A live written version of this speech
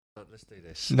Let's do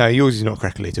this. No, yours is not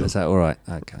crackly at all. Is that all right?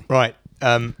 Okay. Right.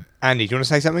 Andy, do you want to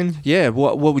say something? Yeah,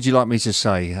 what would you like me to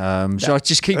say? Shall I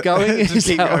just keep going? Just Is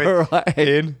keep that going. all right?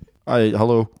 Ian? Hi,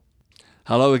 hello.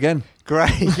 Hello again.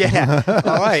 Great, yeah.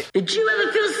 All right. Did you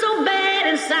ever feel so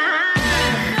bad inside?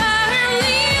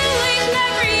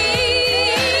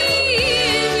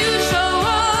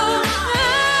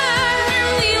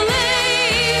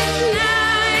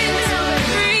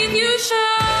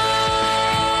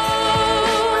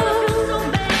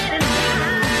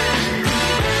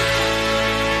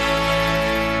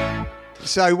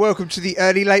 So, welcome to the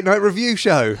early late night review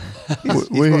show.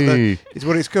 It's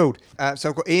what it's called. So,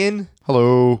 I've got Ian.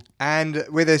 Hello. And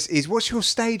with us is, what's your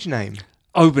stage name?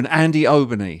 Andy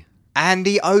Obeney.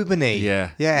 Andy Obeney.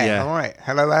 Yeah. All right.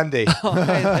 Hello, Andy.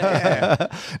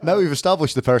 Now we've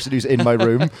established the person who's in my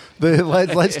room.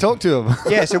 Let's talk to him.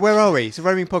 Yeah, so where are we? It's a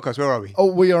roaming podcast. Where are we? Oh,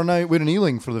 we're in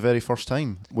Ealing for the very first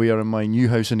time. We are in my new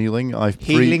house in Ealing.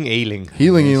 Healing. Yes, Ealing.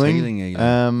 Healing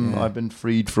Ealing. I've been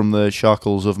freed from the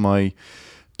shackles of my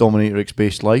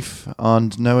dominatrix-based life,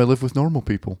 and now I live with normal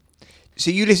people. So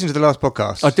you listened to the last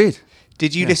podcast? I did.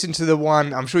 Did you listen to the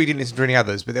one, I'm sure you didn't listen to any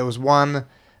others, but there was one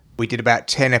we did about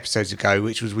 10 episodes ago,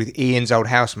 which was with Ian's old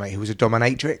housemate, who was a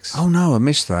dominatrix. Oh, no, I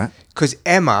missed that. Because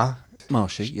Emma...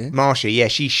 Marshy,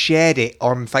 she shared it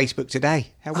on Facebook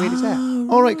today. How weird is that?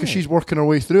 All right, because she's working her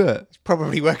way through it. It's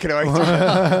probably working her way through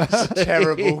it. It's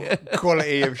terrible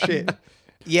quality of shit.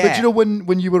 Yeah. But you know,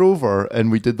 when you were over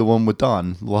and we did the one with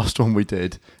Dan, the last one we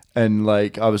did, and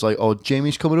like I was like, oh,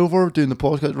 Jamie's coming over doing the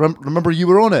podcast. Remember you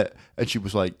were on it? And she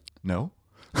was like, no.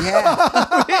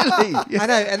 Yeah. Really? I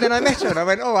know. And then I met her and I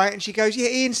went, all right. And she goes, yeah,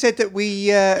 Ian said that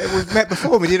we've met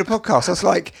before and we did a podcast. I was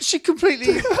like... She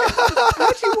completely... How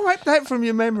did you wipe that from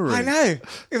your memory? I know.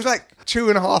 It was like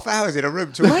 2.5 hours in a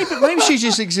room. Maybe she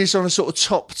just exists on a sort of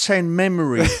top 10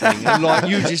 memory thing and like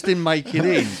you just didn't make it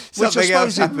in. Something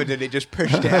else happened and it just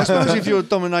pushed it out. I suppose if you're a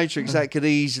dominatrix, that could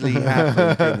easily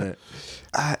happen, couldn't it?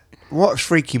 What's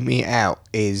freaking me out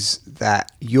is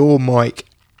that your mic,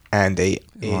 Andy,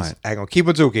 is... Right. Hang on, keep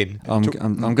on talking. I'm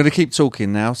going to keep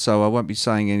talking now, so I won't be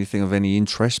saying anything of any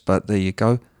interest, but there you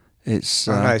go. It's...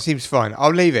 No, it seems fine.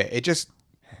 I'll leave it. It just...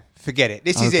 Forget it.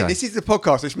 This is it. This is the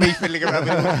podcast. It's me fiddling around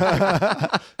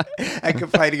with and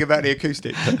complaining about the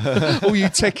acoustic. All you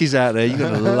techies out there, you're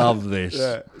going to love this.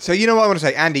 Yeah. So you know what I want to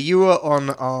say, Andy? You were on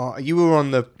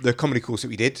the comedy course that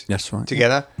we did. That's right.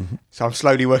 Together. Mm-hmm. So I'm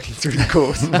slowly working through the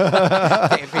course,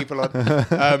 getting people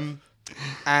on.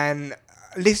 And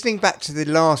listening back to the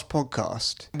last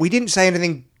podcast, we didn't say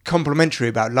anything complimentary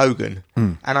about Logan,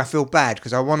 and I feel bad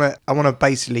because I want to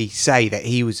basically say that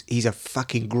he's a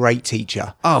fucking great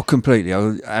teacher. Oh, completely.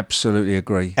 I absolutely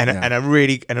agree. And a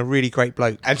really great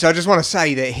bloke. And so I just want to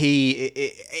say that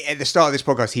he at the start of this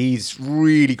podcast, he's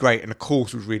really great, and the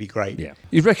course was really great. Yeah,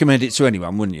 you'd recommend it to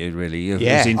anyone, wouldn't you? Really, if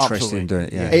yeah, was interested absolutely. in doing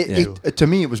it. Yeah, To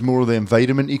me, it was more the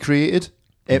environment he created.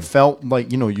 It felt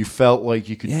like, you felt like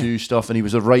you could do stuff, and he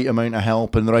was the right amount of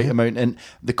help and the right amount, and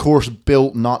the course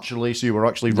built naturally, so you were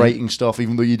actually writing stuff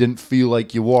even though you didn't feel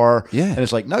like you were. Yeah. And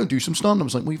it's like, now do some stand-up. I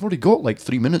was like, well, you've already got like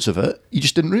 3 minutes of it. You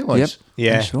just didn't realise. Yep.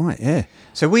 Yeah. That's right, yeah.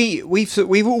 So we've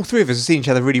all three of us have seen each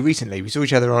other really recently. We saw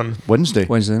each other on Wednesday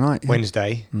night. Yeah.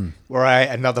 Wednesday, where I ate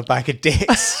another bag of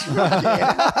dicks.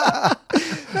 That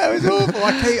was awful.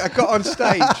 I got on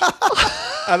stage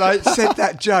and I said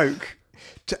that joke.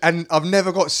 And I've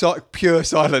never got pure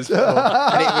silence before.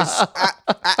 And it was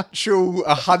actual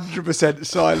 100%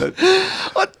 silent.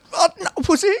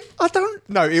 Was it? I don't...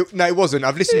 No, it wasn't.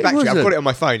 I've listened back to it. I've got it on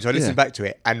my phone, so I listened back to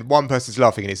it. And one person's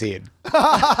laughing and it's Ian.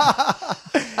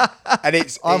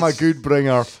 And I'm a good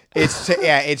bringer.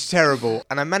 It's terrible.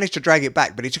 And I managed to drag it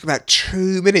back, but it took about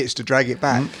 2 minutes to drag it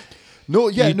back.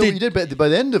 You did, but by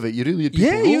the end of it, you really had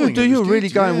people rolling. You were really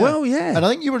going well, yeah. And I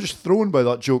think you were just thrown by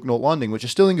that joke not landing, which I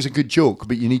still think is a good joke,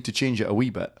 but you need to change it a wee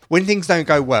bit. When things don't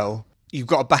go well, you've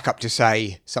got a backup to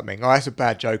say something. Oh, that's a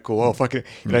bad joke, or oh, fucking,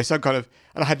 some kind of...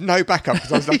 And I had no backup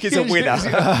because I was like, it's a winner.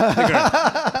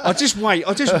 I'll just wait.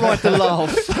 I'll just ride the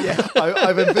laugh. Yeah.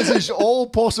 I've envisaged all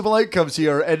possible outcomes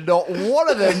here, and not one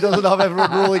of them doesn't have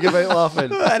everyone rolling about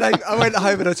laughing. And I went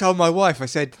home and I told my wife, I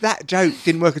said, that joke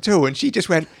didn't work at all. And she just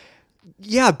went,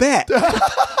 yeah, I bet.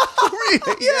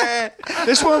 Really? Yeah.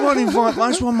 That's why I won't invite.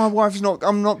 That's why my wife's not.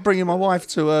 I'm not bringing my wife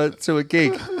to a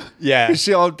gig. Yeah.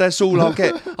 That's all I'll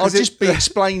get. I'll just be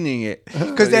explaining it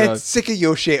because they're sick of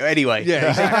your shit anyway.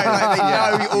 Yeah. They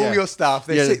know all your stuff.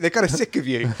 They're kind of sick of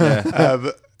you.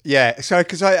 Yeah. Yeah. So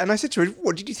I said to her,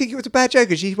 "What did you think it was a bad joke?"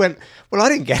 And she went, "Well, I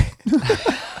didn't get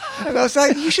it." And I was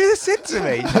like, you should have said to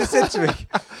me.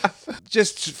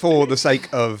 Just for the sake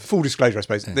of full disclosure, I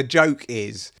suppose, the joke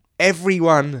is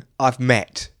everyone I've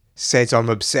met says I'm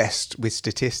obsessed with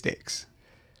statistics.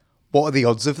 What are the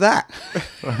odds of that?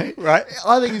 Right?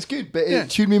 I think it's good, but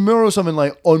it should be more or something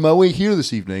like, on my way here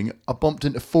this evening, I bumped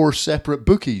into 4 separate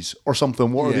bookies or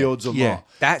something. What are the odds of that?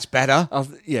 That's better.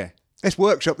 Yeah. Let's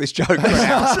workshop this joke.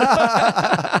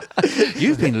 Right.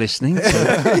 You've been listening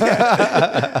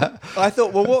to... I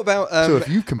thought, well, what about... So if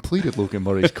you've completed Logan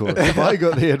Murray's course, have I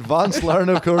got the advanced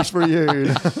learner course for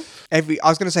you? I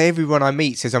was going to say everyone I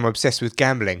meet says I'm obsessed with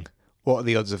gambling. What are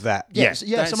the odds of that? Yeah,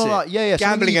 that's some of that. Yeah.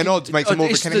 Gambling and odds makes it more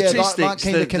of a it's connection. That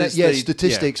kind of connect. Yeah,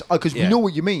 statistics. Because we know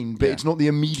what you mean, but it's not the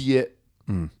immediate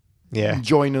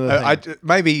join of the thing.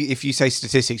 Maybe if you say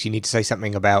statistics, you need to say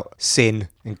something about sin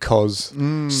and cause.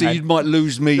 So you might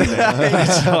lose me there.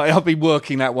 It's like, I'll be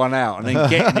working that one out and then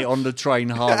getting it on the train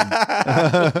home.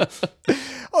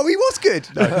 Oh, he was good.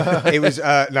 No, it was.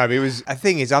 It was. The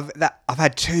thing is, I've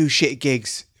had 2 shit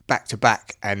gigs back to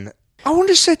back, and I wouldn't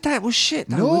have said that was shit,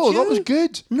 though, No, would you? that was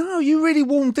good. No, you really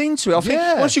warmed into it. I think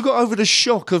once you got over the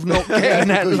shock of not getting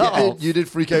that laugh. You did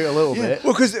freak out a little bit.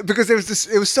 well, because there was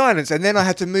it was silence, and then I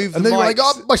had to move. And the then you're like,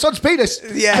 mics. oh, my son's penis.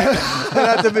 Yeah, and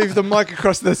I had to move the mic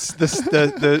across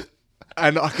the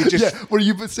and I could just. Yeah, were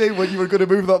you saying when you were going to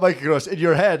move that mic across in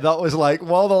your head, that was like,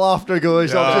 while the laughter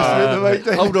goes, I'll just move the mic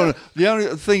down. Hold on. The only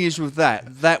thing is with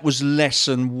that was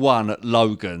lesson 1 at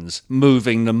Logan's,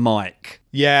 moving the mic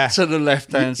Yeah. to the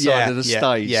left-hand side of the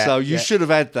stage. So you should have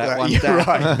had that one You're down.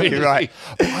 right. You're right.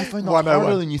 But I find that 101.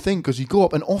 harder than you think, because you go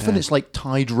up and often it's like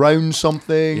tied round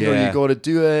something, or Yeah. you got to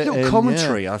do it. Little and,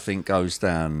 commentary, I think, goes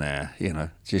down there. You know,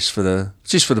 just for the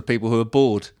people who are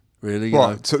bored. Really, you know,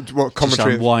 What? So, what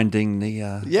commentary? just unwinding the.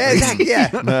 Yeah, exactly.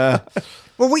 Yeah.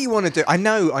 Well, what you want to do, I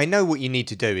know what you need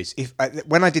to do is if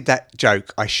when I did that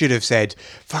joke, I should have said,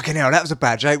 "Fucking hell, that was a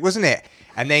bad joke, wasn't it?"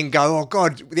 And then go, "Oh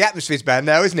God, the atmosphere's bad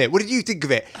now, isn't it? What did you think of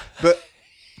it?" But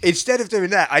instead of doing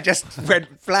that, I just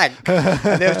went blank,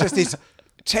 and there was just this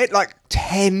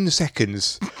 10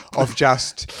 seconds of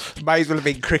just may as well have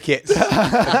been crickets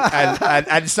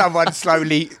and someone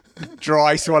slowly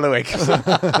dry swallowing.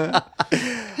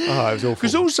 Oh, it was awful.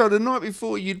 Because also the night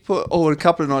before you'd put, or a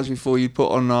couple of nights before you'd put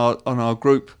on our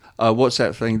group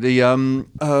WhatsApp thing,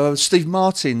 the Steve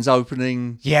Martin's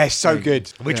opening. Yeah, so good.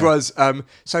 Which was,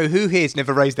 so who here's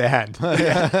never raised their hand?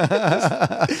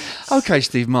 Okay,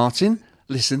 Steve Martin,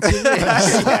 listen to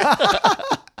this.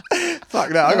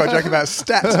 Fuck no, I got a joke about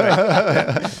stats,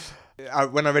 mate.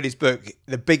 When I read his book,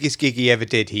 the biggest gig he ever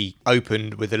did, he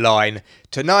opened with the line,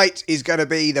 "Tonight is going to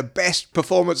be the best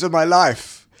performance of my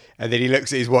life." And then he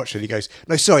looks at his watch and he goes,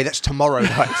 "No, sorry, that's tomorrow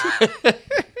night."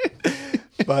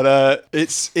 But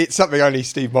it's something only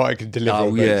Steve Martin can deliver. Oh,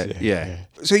 on yeah, those. yeah.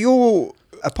 So you're,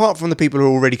 apart from the people who are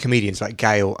already comedians like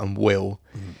Gail and Will,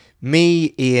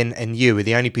 me, Ian and you are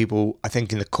the only people, I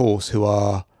think, in the course who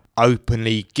are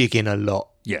openly gigging a lot.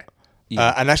 Yeah.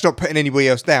 And that's not putting anybody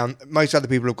else down. Most other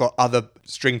people have got other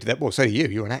string to their... Well, so do you.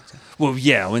 You're an actor. Well,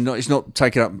 yeah. I mean, it's not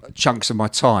taking up chunks of my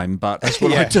time, but that's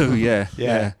what I do.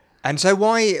 Yeah. And so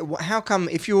how come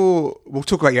if you're... We'll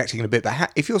talk about your acting in a bit,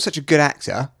 but if you're such a good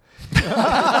actor...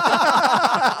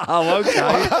 Oh,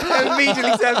 okay. It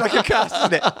immediately sounds like a cuss,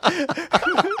 doesn't it?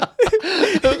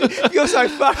 You're so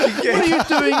fucking good. What are you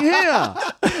doing here?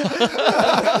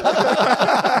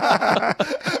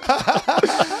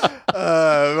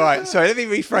 Right, sorry, let me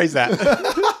rephrase that.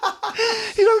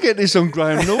 You don't get this on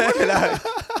Graham Norton.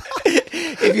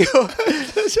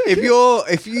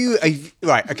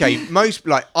 Right, okay, most,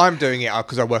 like, I'm doing it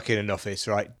because I work in an office,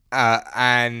 right?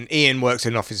 And Ian works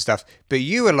in an office and stuff, but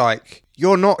you are like,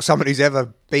 you're not someone who's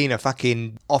ever been a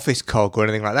fucking office cog or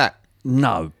anything like that.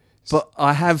 No. But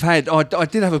I have had, I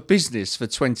did have a business for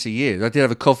 20 years. I did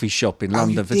have a coffee shop in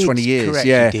London for 20 years. Correct,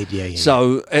 yeah. you did, yeah.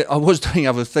 So I was doing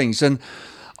other things. And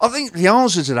I think the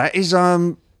answer to that is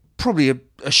probably a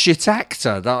shit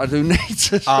actor that I do need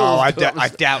to. I doubt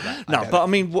that. No, but I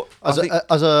mean, what? How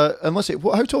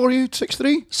tall are you?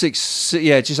 6'3"?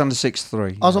 Yeah, just under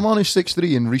 6'3". As a man who's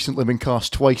 6'3" and recently been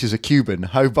cast twice as a Cuban,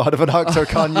 how bad of an actor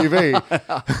can you be?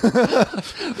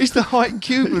 Is the height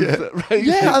Cuban?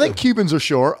 Yeah, I think Cubans are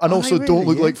short and also they don't really?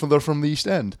 look Yeah. like they're from the East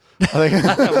End. I think.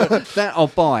 That I'll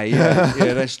buy. Yeah,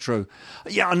 that's true.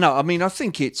 Yeah, no, I mean, I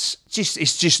think it's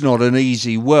just not an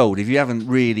easy world if you haven't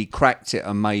really cracked it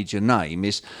and made your name.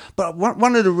 But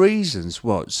one of the reasons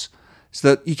is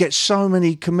that you get so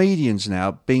many comedians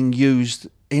now being used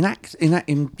in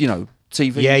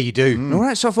TV. Yeah, you do. And all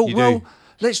that. So I thought, You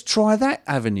let's try that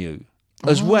avenue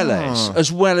as well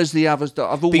as the others that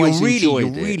I've But always you're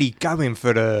enjoyed. really going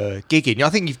for the gigging. I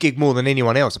think you've gigged more than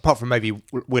anyone else, apart from maybe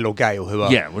Will or Gail, who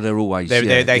are... Yeah, well, they're always... They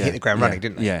yeah, hit the ground running,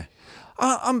 didn't they? Yeah.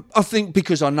 I think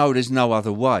because I know there's no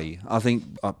other way. I think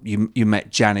you met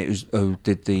Janet who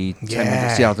did the 10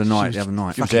 minutes the other night.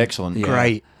 She was excellent. Yeah.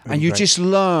 Great. And you just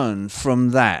learn from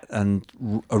that. And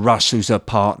Russ, who's her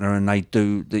partner, and they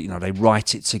do, they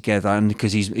write it together. And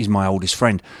because he's my oldest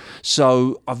friend,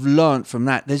 so I've learned from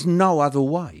that. There's no other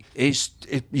way.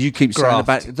 You keep saying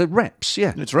about the reps.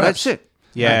 Yeah, it's reps. That's it.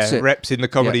 Yeah, That's it. reps in the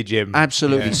comedy gym.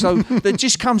 Absolutely. Yeah. So there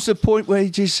just comes to a point where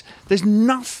there's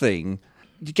nothing.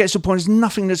 It gets to a point. There's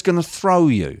nothing that's going to throw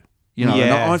you. And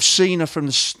I've seen her from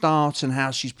the start and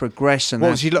how she's progressed. And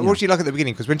what was she like at the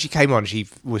beginning? Because when she came on, she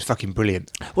was fucking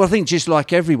brilliant. Well, I think just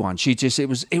like everyone,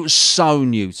 it was so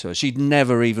new to her. She'd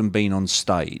never even been on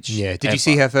stage. Yeah. Did you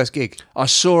see her first gig? I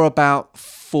saw her about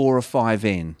 4 or 5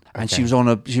 in, and she was on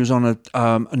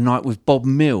a night with Bob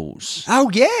Mills.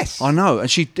 Oh yes, I know.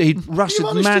 And Russ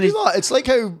had managed. To do that. It's like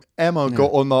how Emma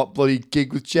got on that bloody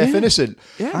gig with Jeff Innocent.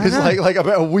 Yeah, it's like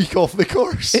about a week off the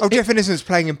course. Jeff Innocent's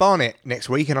playing in Barnet next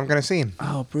week, and I'm going to see him.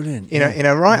 Oh, brilliant! In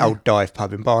a right old dive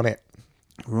pub in Barnet.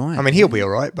 Right. I mean, he'll be all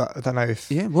right, but I don't know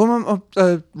if. Yeah. Well,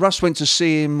 Russ went to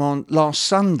see him on last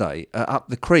Sunday up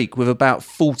the creek with about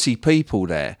 40 people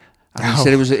there. And he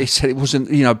said it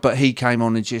wasn't, but he came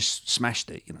on and just smashed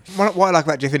it. What I like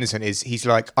about Jeff Innocent is he's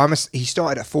like, he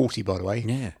started at 40, by the way.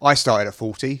 Yeah. I started at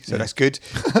 40, so that's good.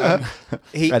 And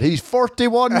he's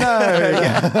 41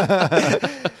 now.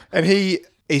 And he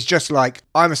is just like,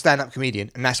 I'm a stand-up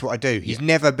comedian, and that's what I do. He's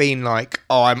never been like,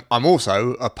 I'm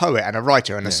also a poet and a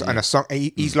writer and a song.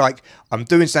 He's like, I'm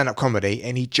doing stand-up comedy,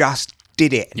 and he just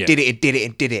did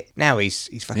it. Now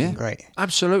he's fucking great.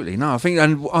 Absolutely. No, I think,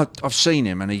 and I've seen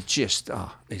him, and he just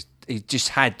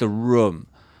had the room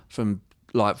from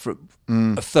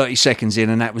 30 seconds in,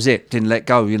 and that was it. Didn't let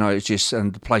go. It's just,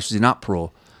 and the place was in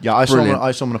uproar. Yeah, I saw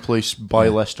him in a place by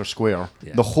Leicester Square.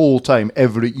 Yeah. The whole time,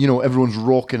 everyone's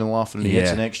rocking and laughing, and he hits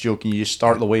the next joke, and you just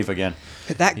start the wave again.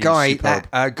 That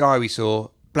guy we saw,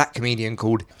 black comedian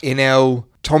called Inel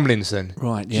Tomlinson.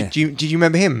 Right, yeah. Did you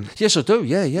remember him? Yes, I do.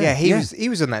 Yeah. Yeah, he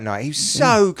was on that night. He was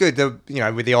so good. With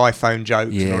the iPhone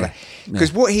jokes and all that.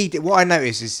 Because what I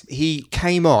noticed is he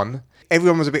came on.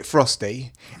 Everyone was a bit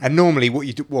frosty, and normally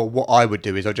what I would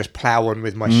do is I'd just plough on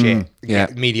with my shit,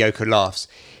 get mediocre laughs.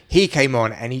 He came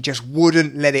on and he just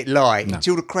wouldn't let it lie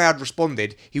until the crowd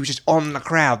responded. He was just on the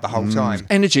crowd the whole time.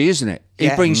 Energy, isn't it?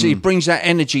 Yeah. He brings that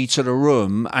energy to the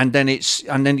room, and then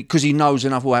because he knows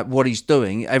enough about what he's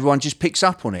doing, everyone just picks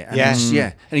up on it. And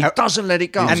and he doesn't let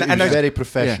it go. And he was very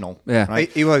professional. Yeah. Right?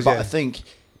 He was. But I think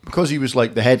because he was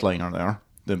like the headliner there,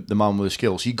 the man with the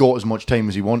skills, he got as much time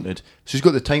as he wanted. So he's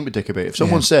got the time to dick about. If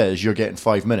someone says you're getting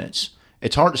 5 minutes,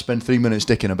 it's hard to spend 3 minutes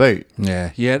dicking about.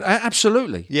 Yeah,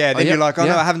 absolutely. Yeah, then you're like, no,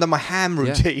 I haven't done my ham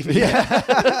routine.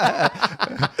 Yeah.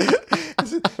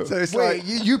 So it's Wait,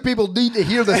 you people need to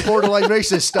hear this borderline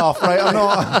racist stuff, right? I'm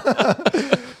not.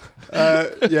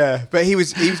 But he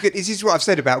was good. This is what I've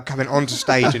said about coming onto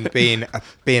stage and being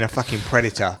a fucking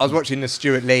predator. I was watching the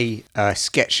Stuart Lee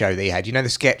sketch show that he had. The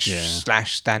sketch /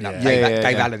 stand-up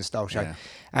Dave Allen style show. Yeah.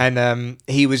 And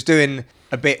he was doing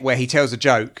a bit where he tells a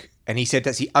joke, and he said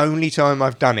that's the only time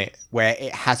I've done it where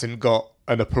it hasn't got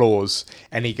an applause.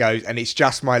 And he goes, and it's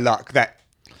just my luck that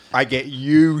I get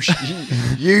you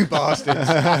bastards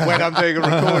when I'm doing a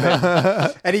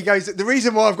recording. And he goes, the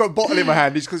reason why I've got a bottle in my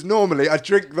hand is because normally I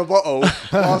drink the bottle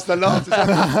whilst the laughter's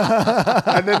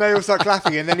happening. And then they all start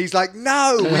clapping. And then he's like,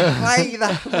 no, we play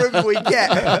the room we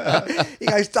get. He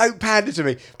goes, don't pander to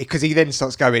me. Because he then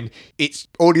starts going, it's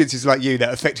audiences like you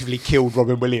that effectively killed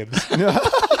Robin Williams.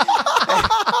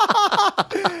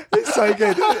 It's so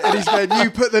good. And he's going,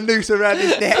 you put the noose around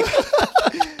his neck.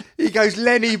 He goes,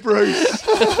 Lenny Bruce.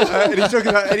 And he's talking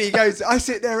about, and he goes, I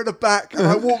sit there at the back and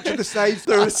I walk to the stage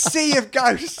through a sea of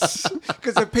ghosts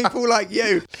because of people like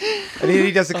you. And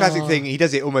he does the classic thing. He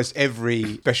does it almost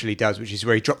every special he does, which is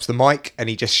where he drops the mic and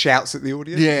he just shouts at the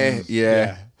audience.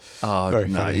 Yeah. Oh, very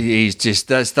no, funny. He's just,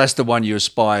 that's the one you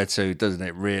aspire to, doesn't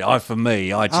it, really? For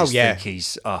me, I just think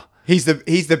he's... He's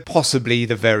the possibly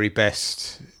the very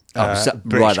best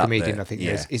British comedian, I think.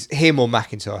 Yeah. It's him or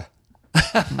McIntyre.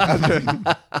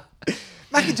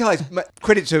 McIntyre's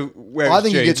credit to where I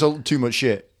think he gets too much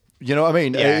shit. You know what I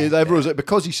mean? Everyone's like,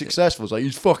 because he's successful, it's like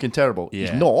he's fucking terrible.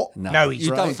 He's not. No, he's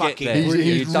don't fucking.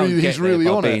 He's really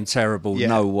on being it. Terrible. Yeah.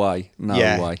 No way. No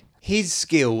way. His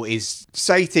skill is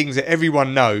say things that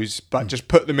everyone knows, but just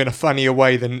put them in a funnier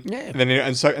way and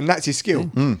that's his skill.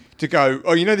 To go,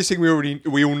 this thing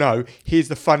we all know. Here's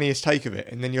the funniest take of it,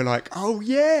 and then you're like, oh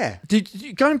yeah.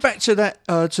 Going back to that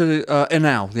to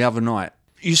Enal the other night,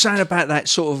 you're saying about that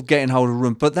sort of getting hold of the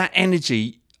room, but that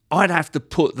energy, I'd have to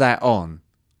put that on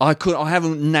I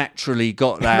haven't naturally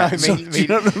got that. No, So, me- do you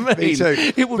know what I mean? me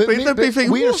too. It would be. They'd be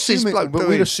thinking, we're what's this bloke but doing?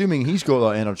 we're assuming he's got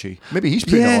that energy. Maybe he's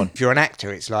putting it on. If you're an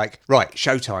actor, it's like, right,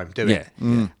 showtime, do it.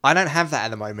 Yeah. I don't have that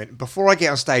at the moment. Before I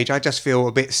get on stage, I just feel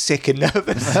a bit sick and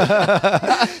nervous.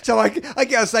 So I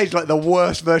get on stage like the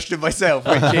worst version of myself,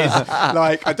 which is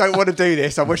like, I don't want to do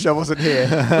this. I wish I wasn't here.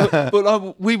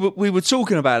 But we were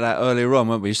talking about that earlier on,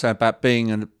 weren't we? So about being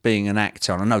an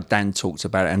actor. And I know Dan talked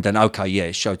about it, and then okay, yeah,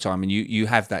 it's showtime, and you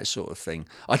have that sort of thing.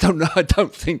 I don't know. I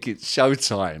don't think it's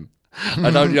showtime. I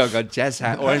don't go jazz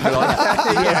hat or anything like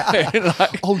that. Yeah.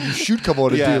 Like, Oh, you should come on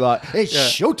and Yeah. do that. It's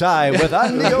showtime with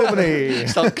Andy Obeney.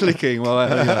 start clicking.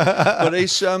 But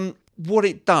it's what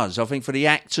it does. I think for the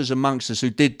actors amongst us who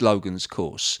did Logan's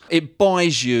course, it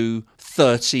buys you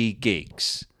 30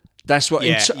 gigs. That's what.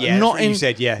 Yeah, not that's what you in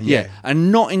said, yeah.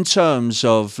 and not in terms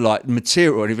of like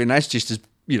material or anything. That's just as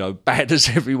bad as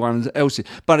everyone else's.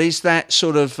 But it's that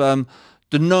sort of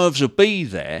the nerves will be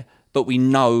there, but we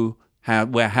know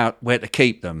where to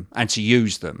keep them and to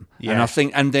use them. Yeah. And I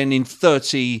think, and then in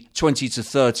 20 to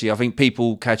 30, I think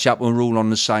people catch up and we're all on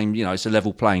the same. It's a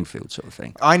level playing field sort of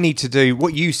thing. I need to do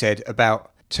what you said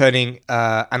about turning,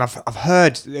 and I've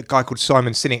heard a guy called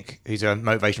Simon Sinek, who's a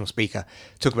motivational speaker,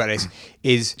 talk about this,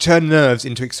 is turn nerves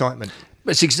into excitement.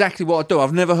 It's exactly what I do.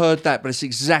 I've never heard that, but it's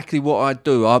exactly what I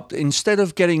do. Instead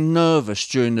of getting nervous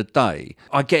during the day,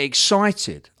 I get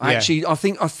excited. I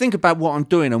think about what I'm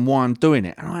doing and why I'm doing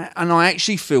it, and I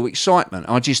actually feel excitement.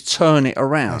 I just turn it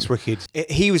around. That's wicked.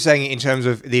 He was saying it in terms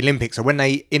of the Olympics. So when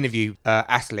they interview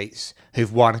athletes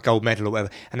who've won a gold medal or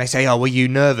whatever, and they say, "Oh, were you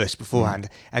nervous beforehand?"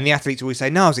 And the athletes always say,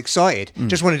 "No, I was excited.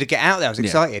 Just wanted to get out there. I was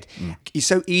excited." It's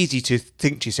so easy to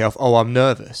think to yourself, "Oh, I'm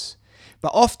nervous."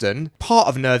 But often, part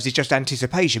of nerves is just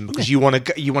anticipation because you want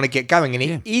to get going, and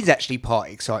it is actually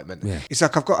part excitement. Yeah. It's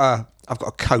like I've got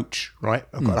a coach, right?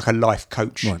 I've got like a life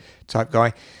coach type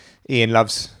guy. Ian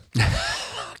loves.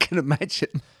 I can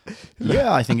imagine.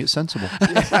 Yeah, I think it's sensible.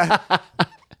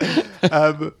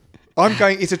 I'm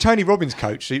going. It's a Tony Robbins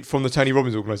coach from the Tony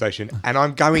Robbins organisation, and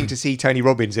I'm going to see Tony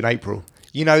Robbins in April.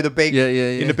 You know, the big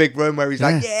in the big room where he's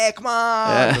like, "Yeah, come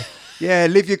on, yeah,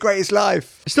 live your greatest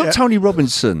life." It's not Tony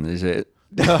Robinson, is it?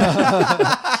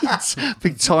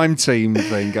 Big time team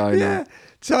thing going on.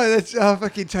 So that's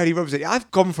fucking Tony Robbins.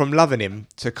 I've gone from loving him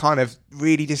to kind of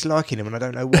really disliking him, and I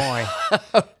don't know why.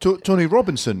 Tony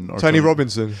Robinson. Or Tony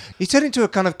Robinson. He turned into a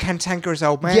kind of cantankerous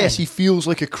old man. Yes, he feels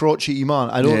like a crotchety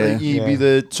man. I don't think he'd be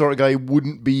the sort of guy who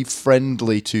wouldn't be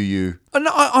friendly to you. And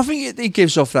I think it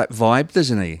gives off that vibe,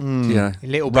 doesn't he? A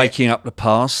little bit. Raking up the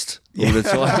past all the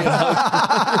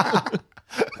time.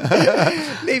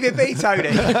 Leave it be,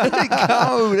 Tony.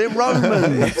 Go, they're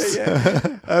Romans.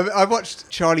 I watched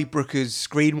Charlie Brooker's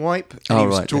Screen Wipe, and he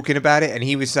was right, talking about it, and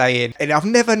he was saying, and I've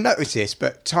never noticed this,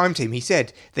 but Time Team, he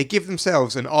said, they give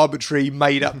themselves an arbitrary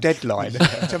made-up deadline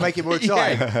to make it more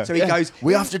exciting. So he goes,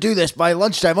 We have to do this by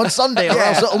lunchtime on Sunday, or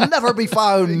else it'll never be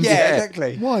found. yeah,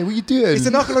 exactly. Why? What are you doing? It's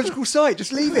an archaeological site,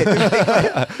 just leave it.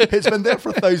 It's been there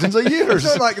for thousands of years.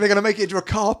 It's not like they're going to make it into a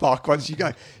car park once you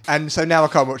go. And so now I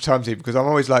can't watch Time Team because I'm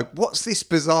always like, what's this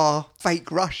bizarre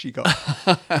fake rush you got?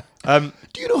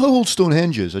 Do you know how old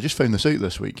Stonehenge is? I just found this out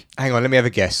this week. Hang on, let me have a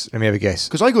guess.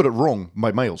 Because I got it wrong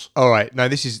by miles. All right, no,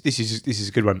 this is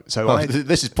a good one. So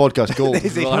This is podcast gold. This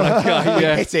is it. okay, We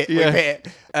yeah, hit it. We yeah. hit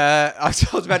it. I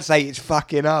was about to say it's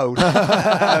fucking old.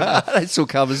 That still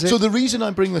covers it. So the reason I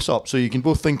bring this up, so you can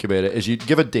both think about it, is you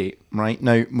give a date, right?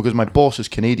 Now, because my boss is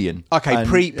Canadian. Okay, and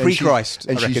pre-Christ,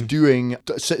 And I she's reckon. doing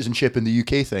citizenship in the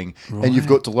UK thing, and you've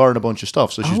got to learn a bunch of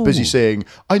stuff. So she's busy saying,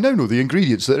 I now know the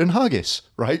ingredients that are in haggis,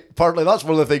 right? Partly that's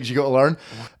one of the things you got to learn.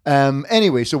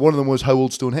 Anyway, so one of them was how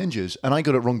old Stonehenge is, and I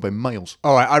got it wrong by miles.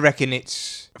 All right, I reckon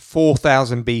it's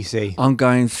 4000 BC. I'm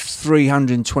going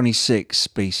 326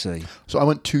 BC. So I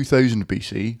went 2000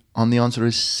 BC, and the answer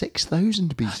is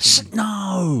 6000 BC.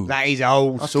 No. That is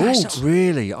old. That's That's old. not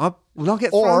really. Will I get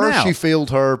thrown Or out? she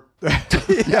failed her.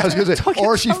 Yeah, I was going to say.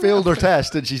 Or she failed her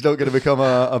test and she's not going to become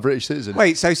a British citizen.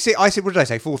 Wait, so I said, what did I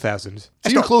say? 4000. So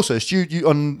you're closest. You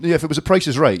if it was a Price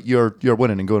is Right, you're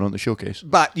winning and going on the showcase.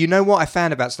 But you know what I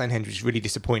found about Stonehenge, which is really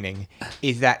disappointing,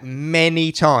 is that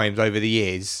many times over the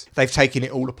years they've taken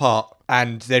it all apart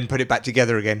and then put it back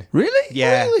together again. Really?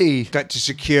 Yeah, Really? Got to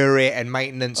secure it and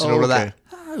maintenance and all of okay. that.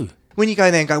 Oh. When you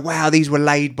go there and go, wow, these were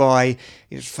laid by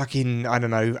fucking, I don't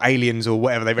know, aliens or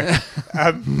whatever they reckon.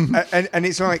 And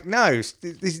it's like, no,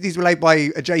 these were laid by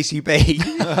a JCB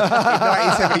in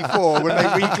 1974 when they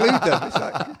re-glued them. It's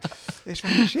like, It's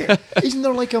fucking shit. Isn't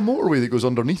there like a motorway that goes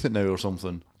underneath it now or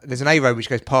something? There's an A road which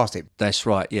goes past it. That's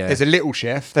right, yeah. There's a little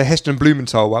chef, the Heston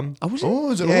Blumenthal one. Oh, was it?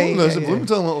 Oh, is it? Yeah, There's a yeah.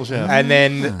 Bloomington little chef. And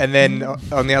then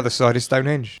on the other side is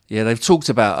Stonehenge. Yeah, they've talked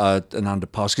about an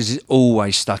underpass because it's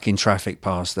always stuck in traffic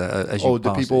past there. As you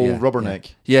the pass people it, yeah,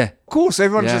 rubberneck. Yeah. Of course,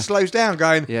 everyone Yeah. just slows down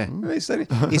going, Yeah.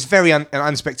 It's very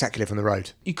unspectacular from the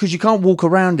road. Because you can't walk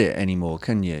around it anymore,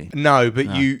 can you? No,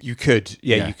 but you could.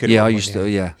 Yeah, you could. Yeah, at I one used point, to.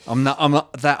 Yeah, I'm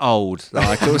not that old that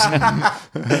I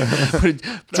could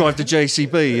drive to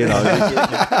JCB. You know.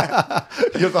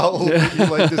 You're the whole you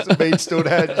like just made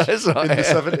Stonehenge in the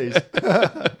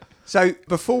 70s. So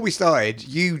before we started,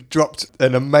 you dropped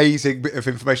an amazing bit of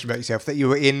information about yourself that you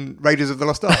were in Raiders of the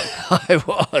Lost Ark.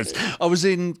 I was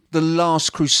in the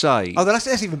Last Crusade. Oh,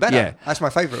 that's even better. Yeah. That's my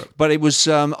favourite. But it was,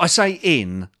 I say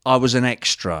I was an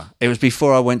extra. It was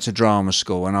before I went to drama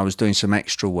school and I was doing some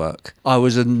extra work. I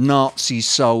was a Nazi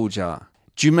soldier.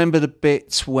 Do you remember the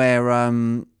bit where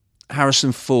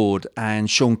Harrison Ford and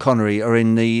Sean Connery are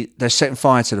they're setting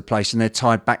fire to the place and they're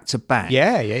tied back to back?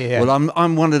 Yeah. Well,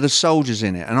 I'm one of the soldiers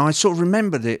in it, and I sort of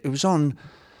remembered it was on.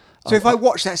 So if I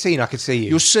watch that scene, I could see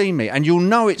you. You'll see me, and you'll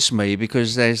know it's me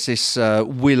because there's this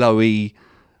willowy.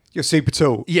 You're super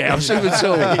tall. Yeah, I'm super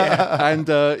tall. And,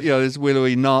 there's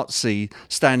willowy Nazi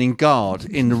standing guard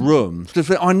in the room.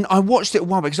 I watched it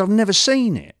one because I've never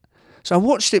seen it. So I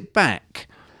watched it back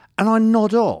and I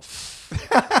nod off.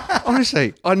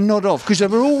 Honestly, I nod off because there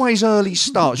were always early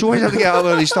starts. You always have to get up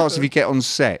early starts if you get on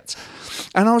set.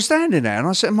 And I was standing there and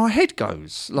I said, my head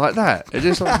goes like that. It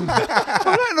just like,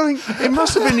 I don't think, it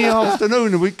must have been the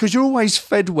afternoon because you're always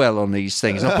fed well on these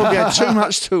things. I probably had too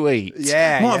much to eat. Might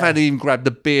have had to even grab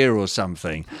the beer or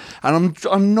something. And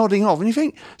I'm nodding off. And you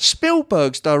think,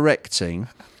 Spielberg's directing.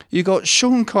 You got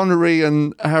Sean Connery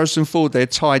and Harrison Ford there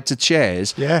tied to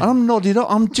chairs. Yeah. And I'm nodding.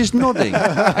 I'm just nodding.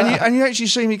 and you actually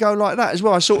see me go like that as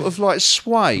well. I sort of like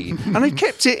sway. And they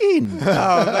kept it in.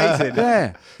 Oh, amazing.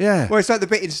 Yeah. Well, it's like the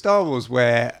bit in Star Wars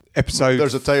where episode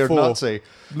There's a tired 4. Nazi.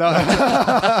 No,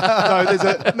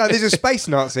 there's a space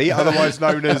Nazi, otherwise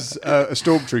known as a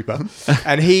stormtrooper,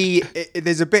 and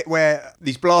there's a bit where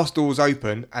these blast doors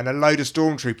open and a load of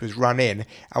stormtroopers run in,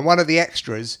 and one of the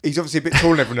extras, he's obviously a bit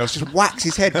taller than everyone else, just whacks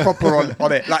his head proper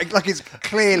on it, like it's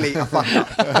clearly a fuck up,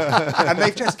 and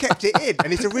they've just kept it in,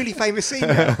 and it's a really famous scene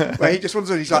now where he just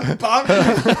runs on, he's like, bang,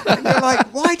 and you're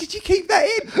like, why did you keep that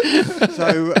in?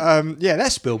 So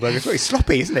that's Spielberg as well. He's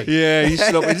sloppy, isn't he? Yeah, he's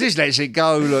sloppy. He just lets it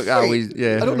go. Look,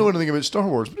 I don't know anything about Star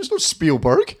Wars, but it's not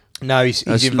Spielberg. No, he's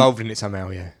involved in it somehow.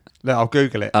 Yeah, look, I'll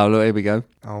Google it. Oh, look, here we go.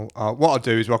 What I'll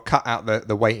do is I'll cut out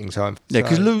the waiting time. Yeah,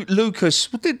 because Lucas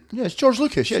Yeah, it's George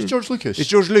Lucas. Yeah, it's George Lucas. It's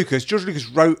George Lucas. George Lucas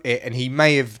wrote it, and he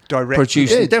may have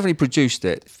directed it. definitely produced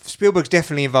it. Spielberg's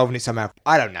definitely involved in it somehow.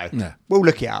 I don't know. No. We'll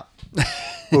look it up.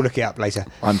 We'll look it up later.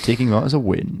 I'm taking that as a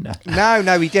win.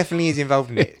 No, he definitely is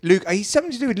involved in it. He's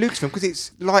something to do with Lucasfilm because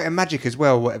it's light and magic as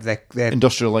well. Whatever their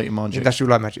Industrial Light and Magic. industrial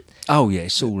light and magic. Oh, yeah,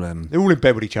 it's all... They're all in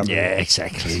bed with each other. yeah,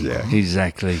 exactly.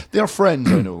 Exactly. They're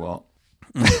friends, I know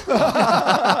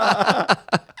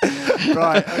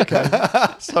Right. Okay.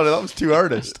 that. Sorry, that was too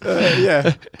earnest.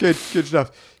 Yeah. Good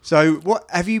stuff. So, what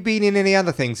have you been in any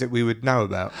other things that we would know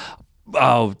about?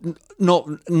 Oh,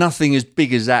 nothing as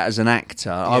big as that as an actor.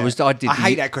 Yeah. I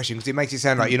hate that question because it makes it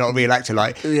sound like you're not a real actor.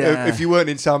 Like if you weren't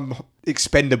in some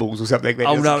Expendables or something. Then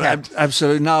Oh no,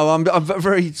 absolutely no. I'm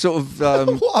very sort of.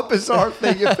 What a bizarre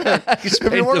thing you picked.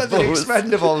 If you weren't in the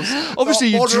Expendables, Obviously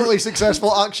a you moderately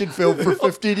successful action film for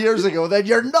 15 years ago, then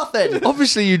you're nothing.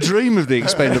 Obviously, you dream of the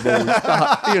Expendables,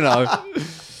 but you know,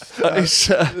 it's.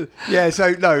 Yeah.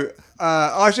 So no,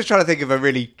 I was just trying to think of a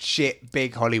really shit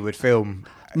big Hollywood film.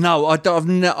 No,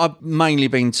 I've mainly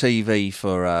been TV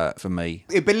for me.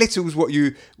 It belittles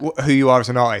who you are as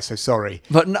an artist. So sorry,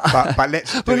 But no, but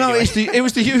let's. but no, it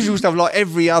was the usual stuff. Like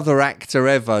every other actor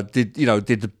ever did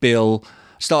the bill.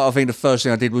 I think the first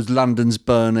thing I did was London's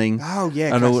Burning. Oh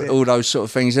yeah, and classic. all those sort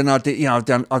of things. And I did, I've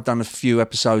done a few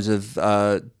episodes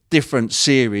of different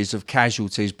series of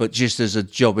Casualties, but just as a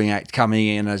jobbing act coming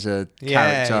in as a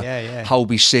character. Yeah.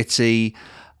 Holby City.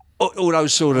 All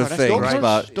those sort of things,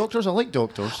 but Doctors, I like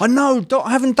Doctors. I know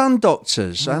I haven't done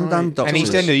Doctors. I haven't done Doctors.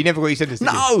 And EastEnders, you never got EastEnders, did you?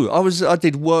 No, I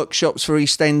did workshops for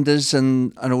EastEnders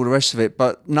and all the rest of it,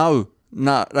 but no, they've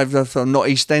not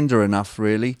EastEnder enough,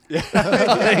 really. You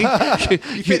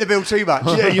fit the bill too much.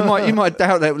 Yeah, you might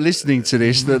doubt that listening to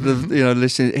this,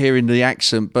 hearing the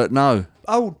accent, but no.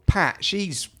 Old Pat,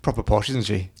 she's proper posh, isn't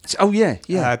she? Oh yeah.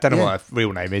 I don't know what her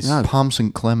real name is. No. Pam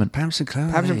St Clement. Pam St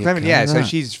Clement. Pam St Clement, yeah. So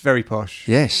she's very posh.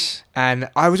 Yes. And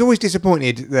I was always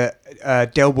disappointed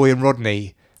that Del Boy and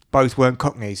Rodney both weren't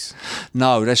Cockneys.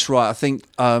 No, that's right. I think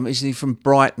isn't he from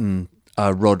Brighton?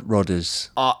 Rodders.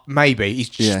 Maybe he's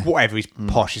just Yeah. whatever. He's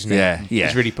posh, isn't he? Yeah, yeah.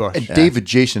 He's really posh. And David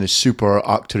Jason is super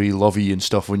actory, lovey and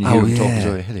stuff. When you hear him talk, he's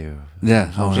like, "Hello,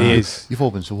 Yeah, He is. you've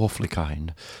all been so awfully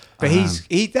kind." But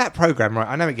he that program, right?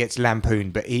 I know it gets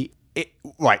lampooned, but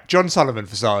right. John Sullivan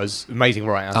for starters, amazing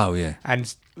writer. Oh, yeah.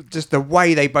 And just the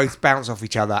way they both bounce off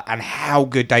each other, and how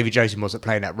good David Jason was at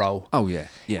playing that role. Oh yeah,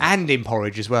 yeah. And in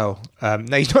Porridge as well.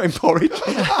 No, he's not in Porridge.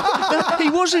 He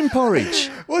was in Porridge.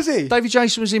 Was he? David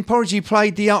Jason was in Porridge. He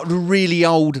played the really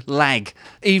old lag.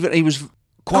 Even he was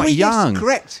quite yes, young.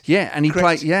 correct. Yeah, and he Correct,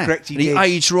 played. Yeah, correct, he And he did.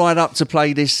 aged right up to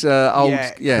play this old.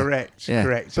 Yeah, correct. Yeah.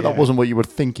 Correct. But yeah. that wasn't what you were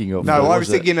thinking of. No, though, I was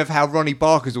it? thinking of how Ronnie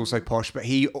Barker's also posh, but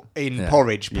he in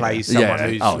Porridge plays someone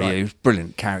who's he was a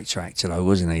brilliant character actor though,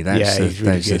 wasn't he? That's Yeah, the, he's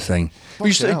really that's the good. thing.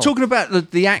 hell. Talking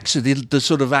about the actor, the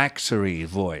sort of actory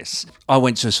voice. I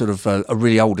went to sort of a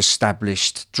really old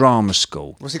established drama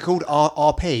school. What's it called?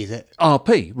 RP, is it?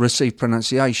 RP, received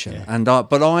pronunciation, and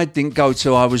but I didn't go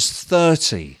till I was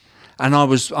 30, and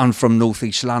I'm from North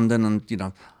East London, and you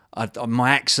know, my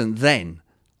accent then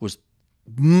was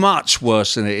much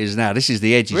worse than it is now. This is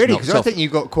the edges. Really? knocked Because I off. think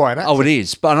you've got quite an accent. Oh, it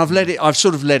is, but I've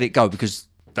sort of let it go because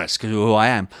that's who I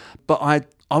am. But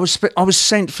I was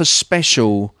sent for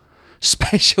special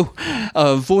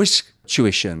voice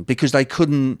tuition because they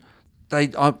couldn't.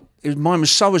 Mine was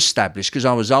so established because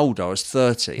I was older. I was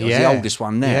 30. I was the oldest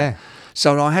one there. Yeah.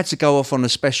 So I had to go off on a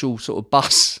special sort of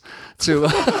bus to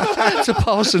to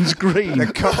Parsons Green.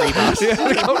 The Cockney bus. Yeah,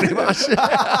 the Cockney bus.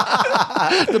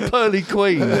 The Pearly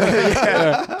Queen.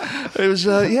 Yeah. It was,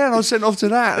 and I was sent off to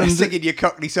that. And And singing your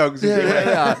Cockney songs. as you went,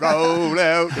 yeah. Roll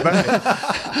out the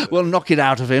back. we'll knock it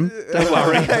out of him. Don't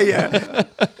worry. Yeah.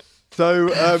 So,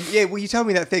 well, you told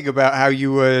me that thing about how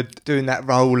you were doing that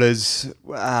role as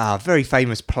a very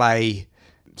famous play,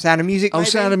 Sound of Music, Oh, maybe?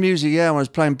 Sound of Music, yeah. I was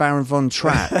playing Baron von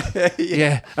Trapp.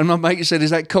 yeah. And my mate said,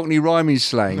 is that Cockney rhyming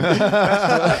slang?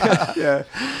 Yeah.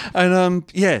 And,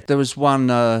 there was one,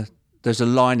 there's a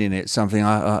line in it, something,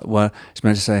 well, it's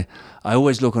meant to say, I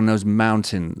always look on those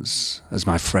mountains as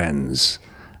my friends.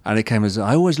 And it came as,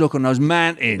 I always look on those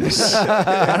mountains. And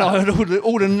I heard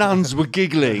all the nuns were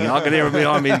giggling. I could hear them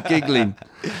behind me giggling.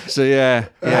 So, yeah.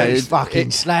 It's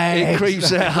fucking slang. It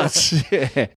creeps out.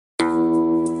 Yeah.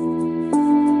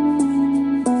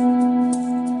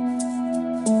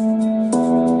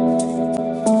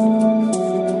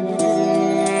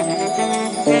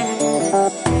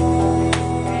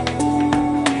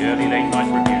 The early late night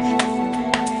review show.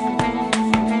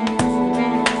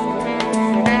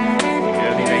 The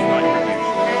early late night review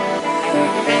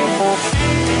show.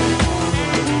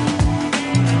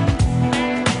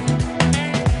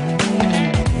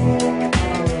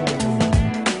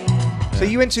 So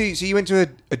you went to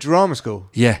a drama school.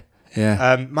 Yeah.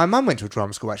 My mum went to a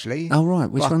drama school actually. Oh, right.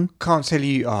 Which But one? I can't tell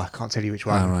you. I can't tell you which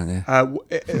one. Oh, right,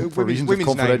 yeah. For reasons of women's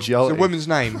name. confidentiality. It's a woman's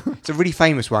name. It's a really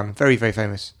famous one. Very, very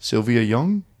famous. Sylvia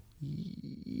Young.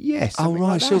 Yes. Oh, something right.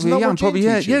 like that. Isn't Sylvia that Young. what Jane Probably,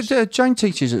 yeah. teaches? Yeah, Jane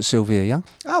teaches at Sylvia Young.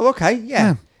 Oh, okay.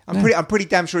 Yeah. Yeah. I'm pretty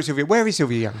damn sure it's Sylvia. Where is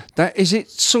Sylvia Young? That is it.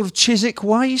 Sort of Chiswick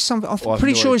way. I'm I've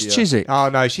pretty no sure it's idea. Chiswick. Oh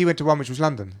no, she went to one which was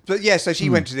London. But yeah, so she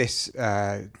went to this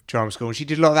drama school and she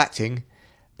did a lot of acting.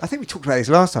 I think we talked about this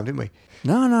last time, didn't we?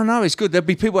 No. It's good. There'll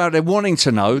be people out there wanting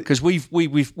to know because we've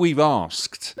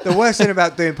asked. The worst thing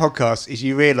about doing podcasts is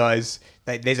you realise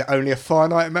that there's only a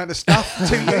finite amount of stuff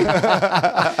to you.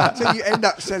 So you end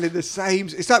up selling the same.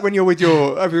 It's like when you're with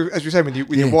your, as we were saying, with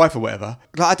your wife or whatever.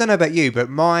 Like, I don't know about you, but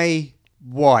my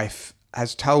wife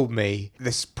has told me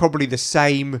this probably the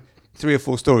same 3 or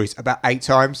 4 stories about 8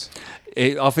 times.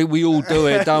 I think we all do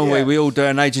it, don't we? Yeah. We all do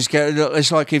it, and they just get.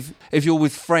 It's like if you're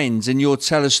with friends and you'll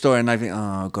tell a story and they think, "Oh,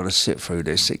 I've got to sit through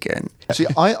this again." See,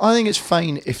 I think it's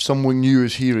fine if someone new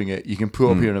is hearing it, you can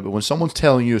put up hearing it. But when someone's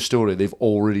telling you a story, they've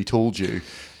already told you,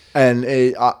 and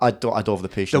I don't have the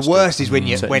patience. The worst is when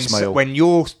sit and smile. when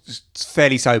you're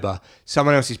fairly sober,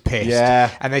 someone else is pissed, Yeah.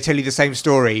 and they tell you the same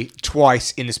story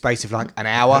twice in the space of like an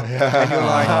hour, and you're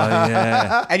like,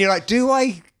 yeah. and you're like, do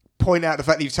I point out the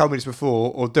fact that you've told me this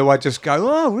before, or do I just go,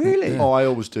 oh really? Oh, I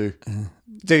always do.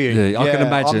 Do you? Yeah, I can Yeah,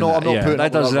 imagine. I'm not that. Yeah, putting that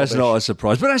up with does, that that's rubbish. not a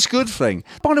surprise, but that's a good thing.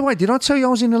 By the way, did I tell you I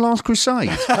was in the Last Crusade?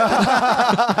 And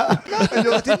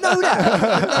I didn't know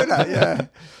that. Yeah.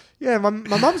 Yeah, my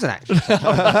mum's an actress.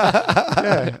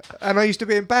 Yeah, and I used to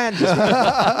be in bands.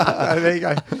 Oh, there you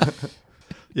go.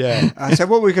 Yeah. So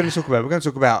what are we going to talk about? We're going to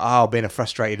talk about being a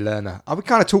frustrated learner. We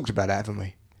kind of talked about that, haven't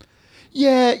we?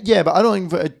 Yeah, but I don't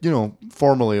think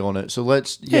formally on it. So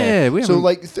let's Yeah, we so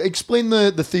haven't- explain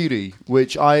the theory,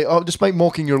 which despite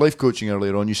mocking your life coaching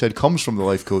earlier on, you said comes from the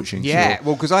life coaching. Yeah. So,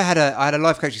 Well, because I had a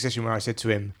life coaching session where I said to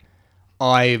him,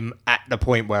 I'm at the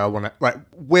point where I want to. Right,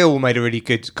 Will made a really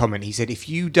good comment. He said, if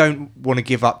you don't want to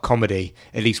give up comedy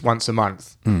at least once a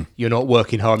month, you're not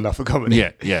working hard enough for comedy.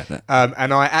 Yeah.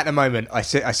 And at the moment, I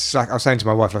was saying to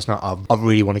my wife last night, I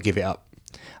really want to give it up.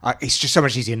 It's just so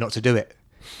much easier not to do it.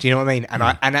 Do you know what I mean?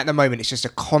 And at the moment, it's just a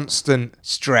constant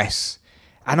stress.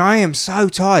 And I am so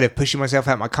tired of pushing myself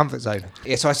out of my comfort zone.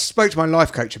 Yeah, so I spoke to my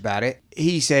life coach about it.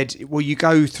 He said, well, you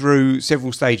go through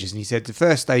several stages. And he said the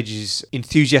first stage is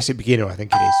enthusiastic beginner, I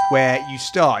think it is, where you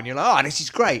start and you're like, oh, this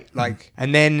is great.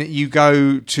 And then you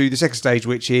go to the second stage,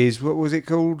 which is, what was it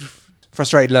called?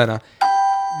 Frustrated learner.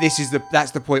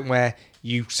 That's the point where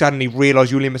you suddenly realise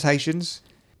your limitations.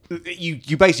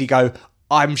 You basically go,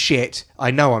 I'm shit. I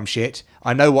know I'm shit.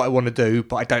 I know what I want to do,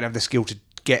 but I don't have the skill to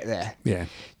get there. Yeah.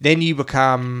 Then you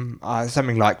become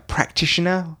something like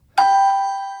practitioner,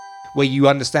 where you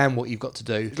understand what you've got to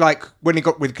do. Like when I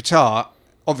got with guitar,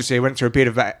 obviously I went through a period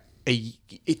of about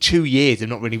 2 years of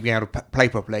not really being able to play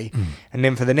properly. And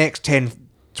then for the next 10,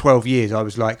 12 years, I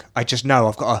was like, I just know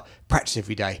I've got to practice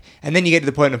every day. And then you get to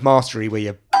the point of mastery where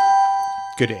you're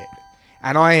good at it.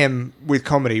 And I am, with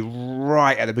comedy,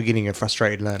 right at the beginning of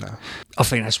Frustrated Learner. I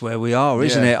think that's where we are,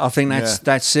 isn't it? I think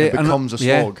that's it. It becomes a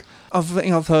slog. I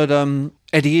think I've heard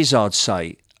Eddie Izzard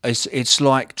say, it's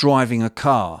like driving a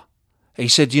car. He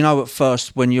said, at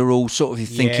first when you're all sort of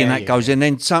thinking goes in,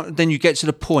 then you get to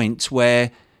the point where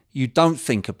you don't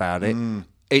think about it.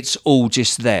 It's all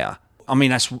just there. I mean,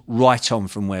 that's right on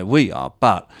from where we are,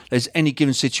 but there's any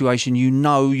given situation,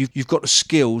 you've got the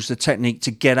skills, the technique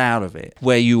to get out of it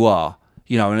where you are.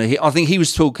 And I think he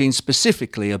was talking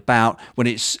specifically about when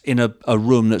it's in a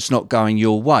room that's not going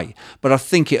your way. But I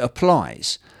think it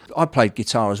applies. I played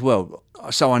guitar as well,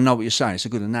 so I know what you're saying. It's a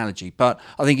good analogy. But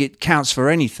I think it counts for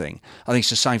anything. I think it's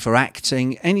the same for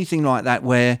acting, anything like that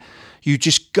where you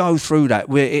just go through that,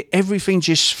 where everything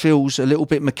just feels a little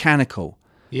bit mechanical.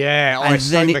 Yeah,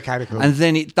 it's so mechanical. And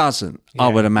then it doesn't, I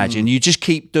would imagine. You just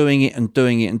keep doing it and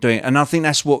doing it and doing it. And I think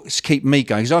that's what's kept me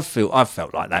going, because I've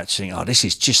felt like that, saying, this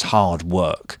is just hard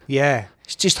work. Yeah.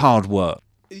 It's just hard work.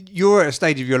 You're at a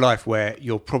stage of your life where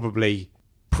you're probably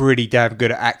pretty damn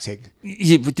good at acting.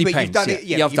 It depends. But you've done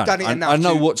it, I've done it enough. I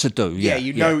know what to do.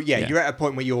 You're at a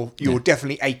point where you're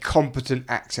definitely a competent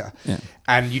actor. Yeah.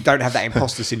 And you don't have that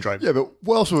imposter syndrome. Yeah, but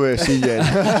what else were we seeing? What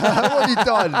have you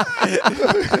done?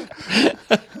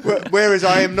 Whereas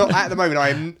I am not, at the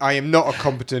moment, I am not a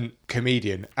competent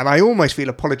comedian. And I almost feel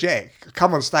apologetic. I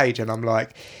come on stage and I'm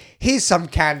like, here's some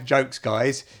canned jokes,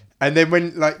 guys. And then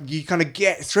when you kind of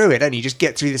get through it, and you just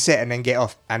get through the set and then get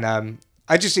off. And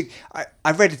I just think,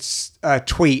 I read a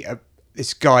tweet of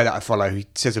this guy that I follow who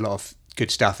says a lot of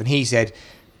good stuff. And he said,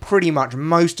 pretty much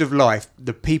most of life,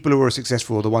 the people who are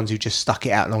successful are the ones who just stuck it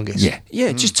out longest.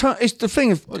 Yeah. Just turn. It's the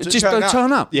thing of just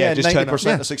turn up. Yeah, just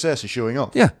 90% of success is showing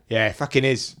up. Yeah, it fucking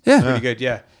is. Yeah, it's really good.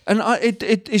 Yeah, and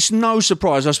it's no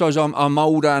surprise. I suppose I'm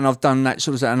older and I've done that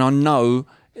sort of thing, and I know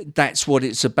that's what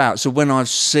it's about. So when I've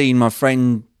seen my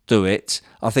friend do it,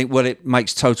 I think it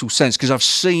makes total sense, because I've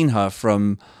seen her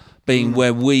from being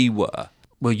where we were.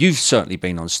 Well, you've certainly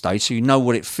been on stage, so you know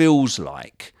what it feels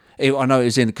like. I know it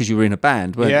was because you were in a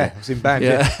band, weren't you? I was in band,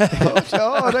 you're in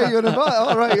a band.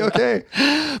 All right, okay.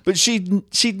 But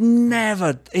she'd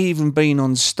never even been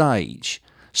on stage.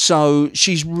 So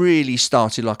she's really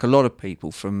started, like a lot of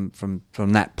people, from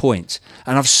that point.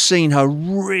 And I've seen her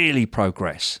really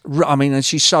progress. I mean, and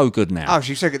she's so good now. Oh,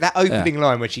 she's so good. That opening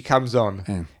line when she comes on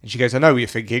and she goes, I know what you're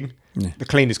thinking. Yeah. The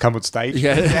cleaners come on stage.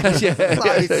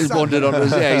 Wandered on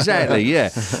us. Yeah, exactly. Yeah,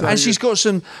 and she's got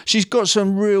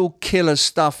some real killer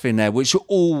stuff in there, which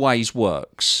always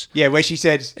works. Yeah, where she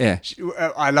said,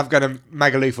 I love going to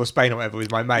Magaluf or Spain or whatever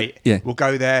with my mate. Yeah, we'll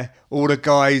go there. All the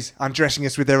guys undressing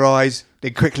us with their eyes,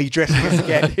 then quickly dressing us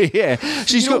again. Yeah,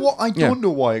 she's got. What? I don't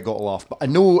know why it got a laugh, but I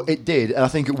know it did, and I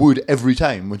think it would every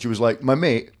time when she was like, "My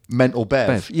mate, mental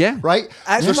Bev." Yeah, right.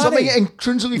 There's something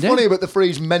intrinsically funny about the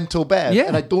phrase "mental Bev,"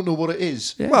 and I don't know what it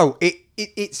is. Yeah. Well,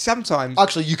 it sometimes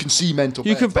actually you can see mental.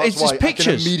 You Bev. can. It's pictures.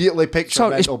 I can immediately picture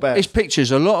mental Bev. It's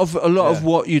pictures. A lot of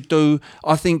what you do,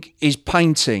 I think, is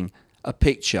painting a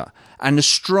picture. And the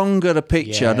stronger the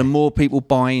picture, the more people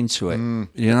buy into it.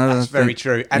 That's very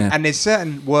true. And there's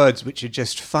certain words which are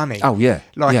just funny. Oh, yeah.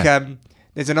 Like,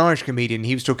 there's an Irish comedian,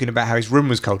 he was talking about how his room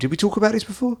was cold. Did we talk about this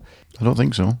before? I don't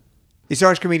think so. This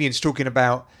Irish comedian's talking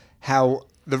about how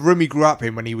the room he grew up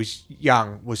in when he was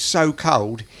young was so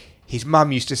cold, his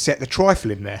mum used to set the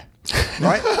trifle in there.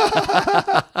 right?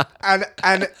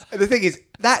 and the thing is,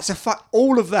 that's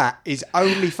all of that is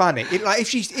only funny. Like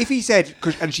if he said,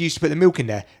 and she used to put the milk in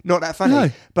there, not that funny. No.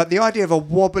 But the idea of a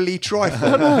wobbly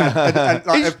trifle and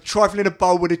like a trifle in a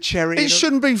bowl with a cherry. It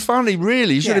shouldn't be funny,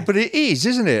 really, should Yeah. it? But it is,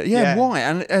 isn't it? Yeah, Yeah. why?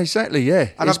 And exactly, yeah.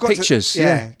 And It's I've got pictures,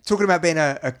 to, talking about being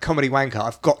a comedy wanker,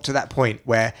 I've got to that point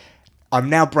where I'm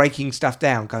now breaking stuff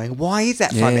down, going, why is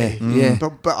that funny? yeah.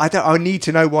 But I need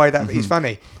to know why that is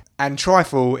funny. And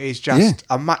trifle is just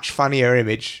a much funnier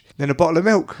image than a bottle of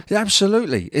milk. Yeah,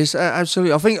 absolutely. It's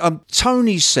absolutely. I think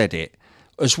Tony said it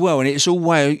as well, and it's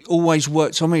always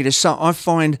worked on me. I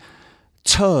find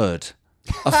turd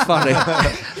a funny.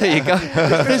 There you go.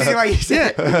 Especially the way you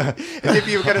said it. As if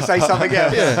you were going to say something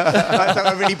else.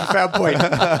 That's a really profound point.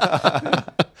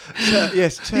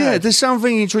 Yes, turd. Yeah, there's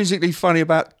something intrinsically funny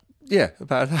about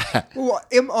that. Well,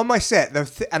 on my set,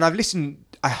 and I've listened.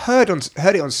 I heard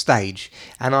it on stage,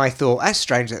 and I thought that's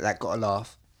strange that got a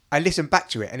laugh. I listened back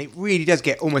to it, and it really does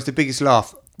get almost the biggest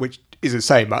laugh, which isn't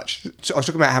saying much. So I was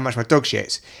talking about how much my dog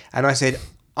shits, and I said,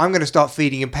 I'm going to start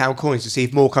feeding him pound coins to see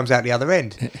if more comes out the other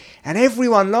end. And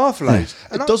everyone laughed loads.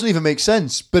 And It doesn't even make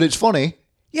sense, but it's funny.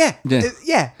 Yeah.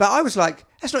 But I was like,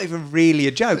 that's not even really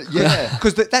a joke. Yeah.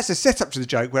 Because that's a setup to the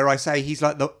joke where I say he's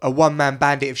like a one-man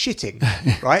bandit of shitting,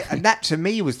 right? And that to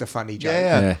me was the funny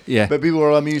joke. Yeah. But people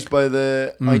are amused by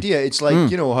the idea. It's like,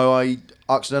 you know, how I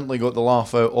accidentally got the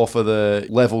laugh out off of the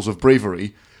levels of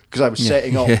bravery because I was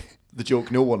setting up the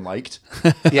joke no one liked.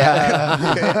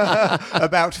 Yeah.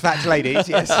 About fat ladies,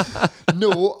 yes.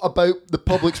 No, about the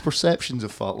public's perceptions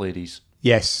of fat ladies.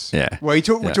 Yes. Yeah. Well, we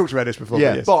talked about this before.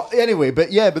 Yeah, yes. but anyway,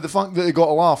 but the fact that they got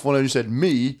a laugh when I just said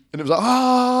me, and it was like, and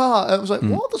I was like,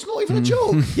 what? That's not even a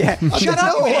joke. Yeah. Shut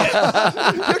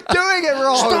up. You're doing it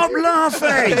wrong. Stop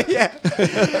laughing. Yeah.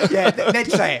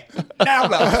 Ned, say it. Now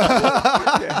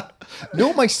laugh.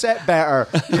 Know my set better.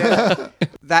 Yeah.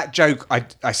 That joke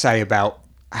I say about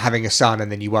having a son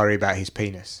and then you worry about his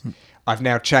penis. I've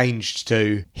now changed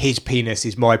to his penis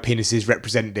is my penis's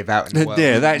representative out in the world.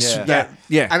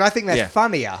 Yeah, And I think that's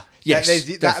funnier. Yes,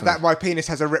 that my penis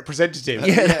has a representative.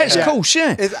 Yeah, that's cool.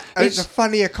 Yeah, It's a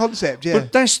funnier concept. Yeah,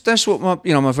 but that's what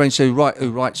my friends who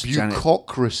writes Janet.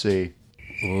 Bureaucracy.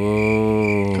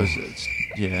 Oh, Because it's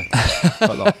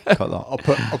cut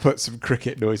that. I'll put some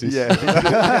cricket noises.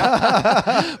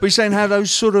 Yeah. we're saying how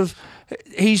those sort of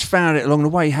he's found it along the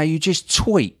way how you just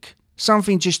tweak.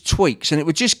 Something just tweaks and it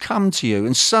would just come to you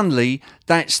and suddenly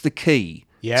that's the key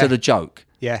to the joke.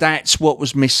 Yeah. That's what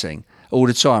was missing all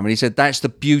the time. And he said that's the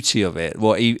beauty of it,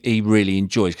 what he really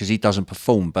enjoys because he doesn't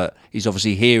perform, but he's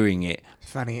obviously hearing it.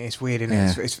 Funny, it's weird,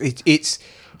 isn't it?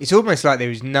 It's almost like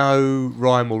there is no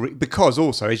rhyme or because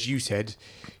also, as you said,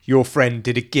 your friend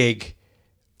did a gig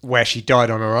where she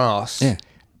died on her ass. Yeah.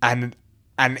 And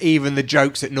even the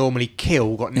jokes that normally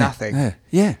kill got nothing.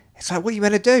 Yeah. It's like, what are you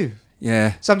meant to do?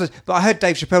 Yeah. Sometimes, but I heard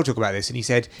Dave Chappelle talk about this, and he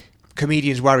said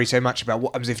comedians worry so much about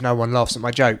what happens if no one laughs at my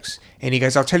jokes, and he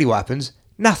goes, "I'll tell you what happens: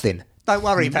 nothing. Don't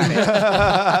worry about it.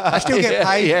 I still get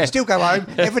paid. I still go home.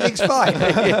 Everything's fine."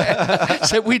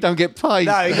 So we don't get paid.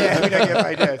 No, we don't get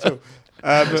paid at all.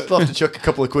 Still have to chuck a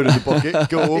couple of quid in the bucket,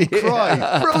 go home,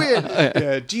 cry. Brilliant.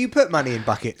 Yeah. Do you put money in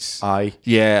buckets?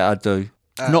 Yeah, I do.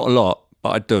 Not a lot, but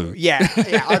I do. Yeah.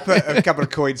 I put a couple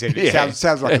of coins in. It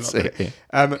sounds like a lot. Yeah.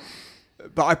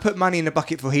 But I put money in a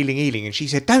bucket for Healing, and she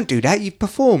said, "Don't do that. You've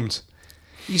performed."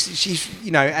 She's,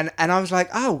 and I was like,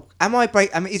 "Oh, am I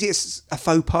break? I mean, is it a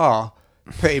faux pas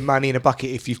putting money in a bucket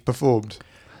if you've performed?"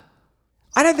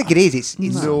 I don't think it is. It's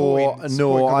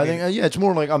No. I think it's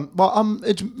more like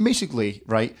it's basically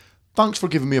right. Thanks for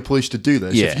giving me a place to do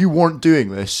this. Yeah. If you weren't doing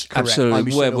this, Absolutely. I'd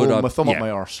be Where sitting would at home I- with my thumb yeah. up my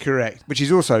arse. correct, which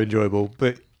is also enjoyable,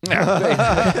 but.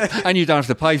 And you don't have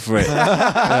to pay for it.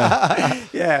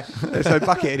 Yeah, there's no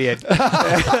bucket in the end.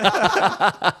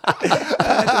 That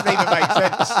doesn't even make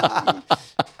sense.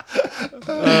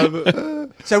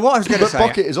 So what I was going to But say,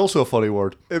 bucket is also a funny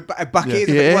word. a bucket.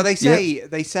 Yeah. Well, they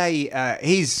say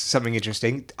here's something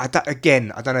interesting. I don't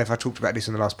know if I talked about this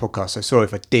on the last podcast. So sorry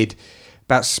if I did.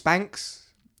 About Spanx.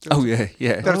 Oh yeah.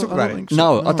 Did I talk about it?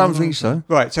 No, I don't think so.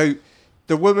 Right. So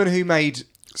the woman who made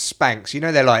Spanx,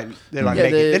 they're like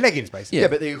they're leggings basically. Yeah,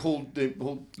 but they hold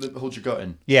your gut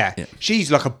in. Yeah.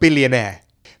 She's like a billionaire.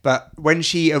 But when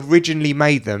she originally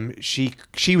made them, she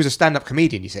was a stand-up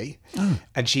comedian, you see.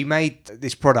 And she made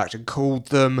this product and called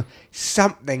them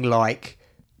something like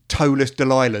Toeless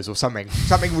Delilahs or something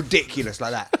ridiculous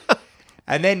like that.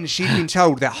 And then she'd been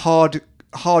told that hard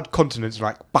consonants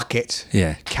like bucket,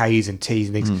 K's and T's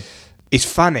and things, is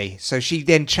funny. So she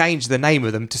then changed the name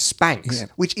of them to Spanx,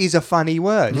 which is a funny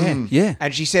word. And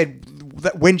she said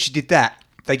that when she did that,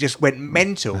 they just went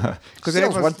mental because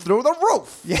Sales went through the roof.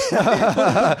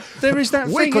 enough. There is that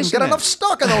We thing, couldn't isn't get it? enough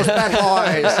stock of those bad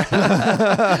boys.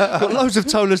 Got loads of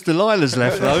Toeless Delilahs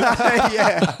left, though.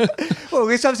 Yeah. Well,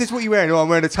 if someone says, what are you wearing? Oh, I'm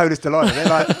wearing a Toeless Delilah. They're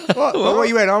like, what? What are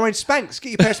you wearing? I'm wearing Spanx. Get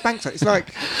your pair of Spanx. It's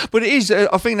like... But it is,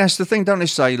 I think that's the thing, don't they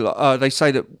say? They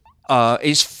say that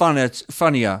it's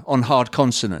funnier on hard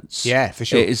consonants. Yeah, for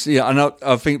sure. It is, yeah, and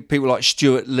I think people like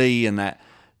Stuart Lee and that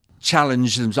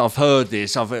challenge them. I've heard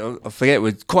this, I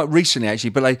forget, quite recently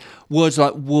actually, but words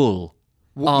like wool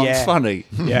aren't funny.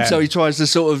 Yeah. So he tries to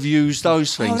sort of use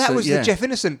those things. Oh, that So, was the Jeff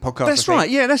Innocent podcast. That's right,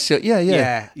 yeah, that's it. Yeah,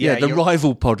 the you're-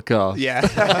 Rival podcast. Yeah.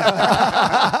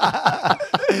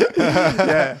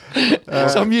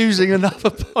 So I'm using another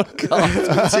podcast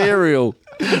material.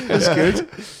 That's good.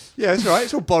 Yeah, that's right.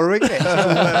 It's all borrowing, isn't it?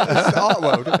 It's the art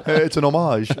world. It's an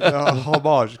homage.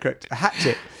 Homage, correct. A hat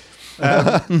tip.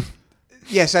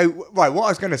 Yeah, so, right, what I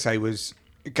was going to say was,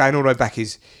 going all the way back,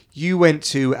 is you went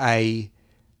to a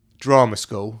drama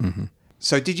school. Mm-hmm.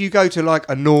 So did you go to like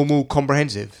a normal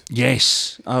comprehensive?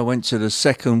 Yes, I went to the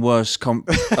second worst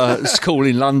school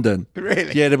in London.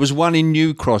 Really? Yeah, there was one in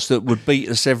New Cross that would beat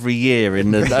us every year at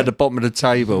the bottom of the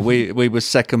table. We were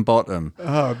second bottom.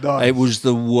 Oh, nice. It was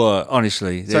the worst,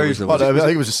 honestly. So it was the But worst. I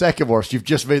think it was the second worst. You've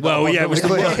just made that Well, one yeah, it was the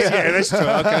really worst. clear. Yeah, that's true.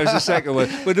 Okay, it was the second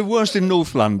worst. But the worst in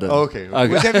North London. Okay.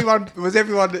 Was everyone,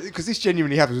 because this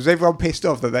genuinely happens, was everyone pissed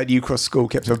off that New Cross school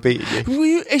kept on beating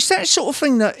you? It's that sort of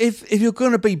thing that if you're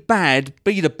going to be bad,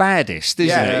 be the baddest, isn't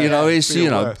Yeah, it? You know, yeah, it's be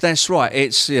the worst. that's right.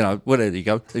 It's well, there you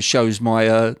go. It shows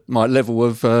my my level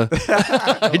of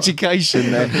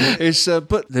education there. It's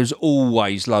but there's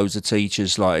always loads of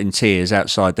teachers like in tears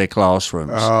outside their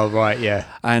classrooms, Oh, right, yeah.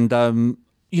 and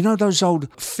you know those old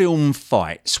film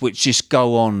fights which just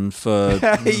go on for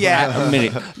Yeah. a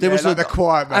minute. There Yeah, like the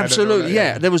Quiet Man and all Absolutely,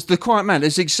 that, yeah. There was the Quiet Man.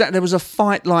 There was a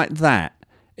fight like that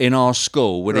in our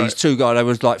school with these two guys. They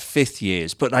was like fifth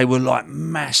years, but they were like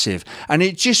massive, and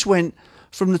it just went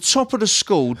from the top of the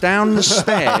school down the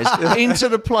stairs into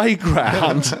the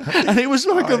playground, and it was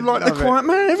like the love it. Quiet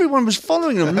Man. Everyone was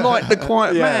following them like the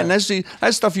Quiet Yeah. Man.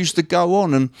 That stuff used to go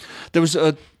on, and there was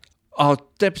our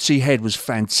deputy head was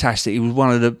fantastic. He was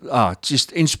one of the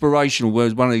just inspirational.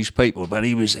 Was one of these people, but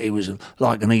he was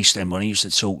like an East End one. He used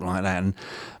to talk like that, and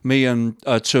me and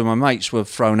two of my mates were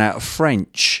thrown out of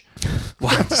French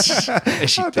once.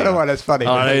 I don't know why that's funny.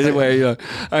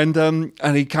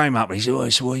 And he came up and he said, "Oh,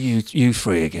 so what are you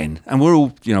three again?" And we're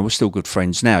all, we're still good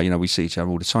friends now. We see each other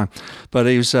all the time. But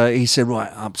he said,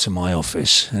 "Right, up to my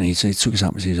office," and he took us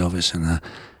up to his office and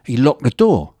he locked the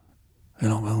door.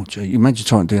 And I'm like, "Oh, gee, you imagine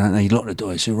trying to do that?" And he locked the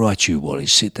door. He said, "Right, you Wally,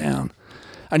 sit down."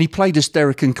 And he played us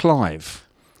Derek and Clive.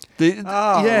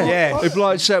 yeah.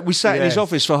 We sat in his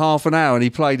office for half an hour and he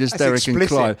played us Derek and explicit.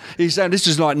 Clive. He said this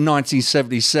was like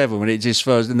 1977 when it just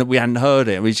first, and we hadn't heard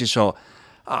it. And we just thought,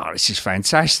 "Oh, this is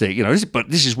fantastic," But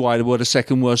this is why they were the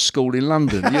second worst school in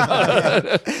London.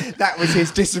 That was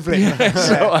his discipline. That's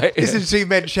right. Listen to two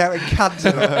men shouting cunts.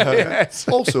 Yes.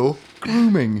 Also,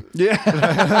 grooming.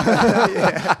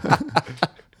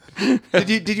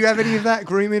 Did you have any of that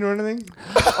grooming or anything?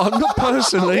 I'm not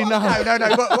personally, no. No.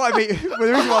 What I mean, the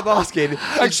reason why I'm asking,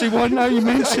 Actually, why now you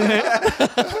mention it?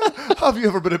 Have you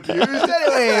ever been abused?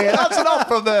 Anyway, that's enough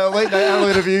from the Late Night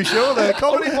Early Review Show, the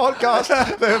comedy podcast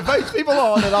that invites people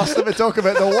on and asks them to talk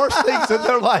about the worst things in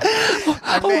their life.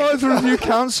 All over review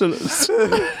counsellors.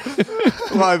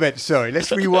 what I meant, sorry,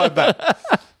 let's rewind back.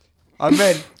 I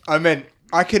meant,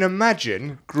 I can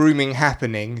imagine grooming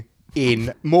happening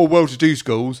in more well-to-do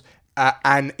schools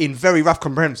and in very rough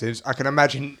comprehensives. I can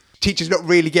imagine teachers not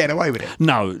really getting away with it.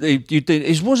 No, you did.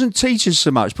 It wasn't teachers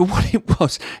so much, but what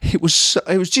it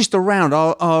was just around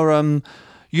our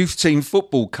youth team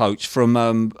football coach from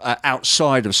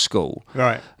outside of school.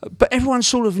 Right. But everyone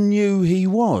sort of knew he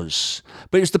was.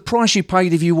 But it was the price you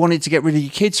paid if you wanted to get rid of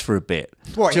your kids for a bit.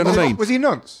 What? Do you know what I mean? Was he a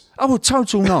nonce? Oh, well,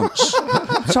 total nonce.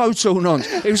 Total nonce.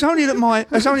 It was only that my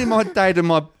dad and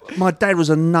my dad was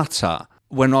a nutter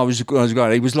when I was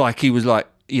growing. He was like,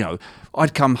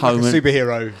 I'd come home Like a and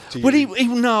superhero to you.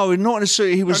 Well, no, not in a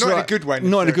suit. He was not in like, a good way,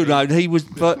 Not in a good way. He was,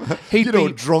 but he'd You know,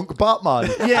 be, drunk Batman.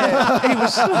 yeah, he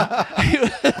was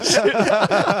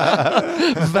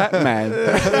Batman.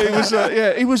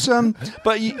 He was.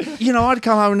 But I'd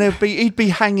come home and he'd be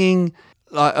hanging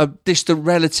like a distant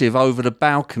relative over the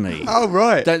balcony. Oh,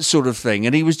 right. That sort of thing.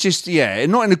 And he was just,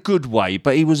 not in a good way,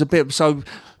 but he was a bit so.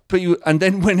 And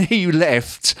then when he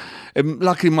left,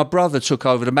 luckily my brother took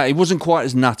over the matter. He wasn't quite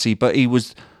as nutty, but he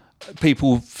was.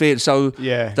 People feared so.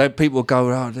 Yeah. That people would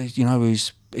go, oh,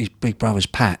 his big brother's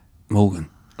Pat Morgan,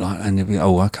 and they'd be,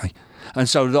 oh, okay. And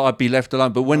so I'd be left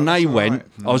alone. But when they went,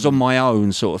 I was on my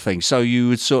own, sort of thing. So you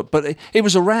would but it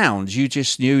was around. You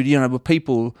just knew, but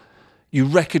people. you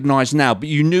recognise now, but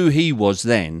you knew he was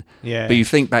then. Yeah. But you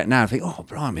think back now and think, oh,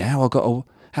 blimey, how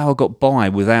I got by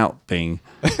without being,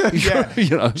 you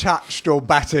know. touched or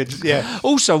battered. Yeah.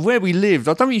 Also, where we lived,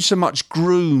 I don't use so much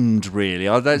groomed, really.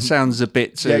 That sounds a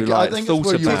bit too, I think thought it's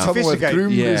where you were about. talking with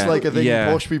grooming is Yeah. like a thing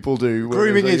Yeah. posh people do.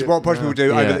 Grooming is what posh people do.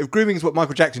 Yeah. Grooming is what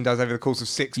Michael Jackson does over the course of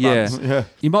 6 Yeah. months.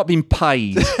 You might have been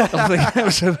paid. I think that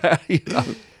was about, you know.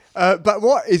 But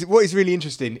what is really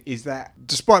interesting is that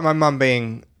despite my mum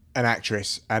being an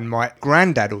actress and my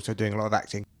granddad also doing a lot of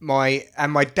acting, my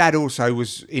dad also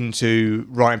was into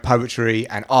writing poetry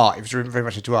and art. He was very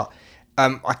much into art.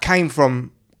 I came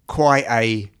from quite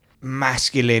a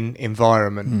masculine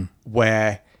environment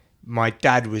where my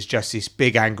dad was just this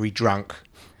big angry drunk,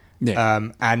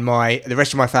 and the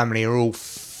rest of my family are all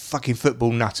fucking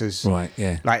football nutters. Right,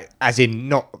 yeah. Like, as in,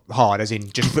 not hard, as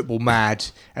in just football mad.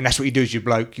 And that's what you do as you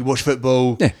bloke. You watch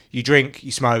football, you drink,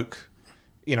 you smoke.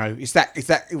 You know, it was that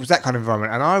kind of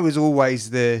environment. And I was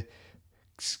always my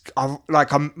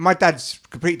dad's a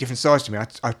completely different size to me.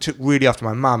 I took really after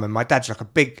my mum, and my dad's like a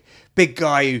big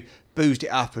guy who boozed it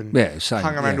up and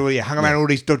hung around all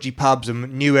these dodgy pubs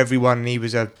and knew everyone, and he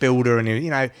was a builder, and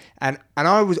you know, and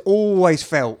I was always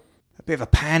felt a bit of a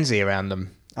pansy around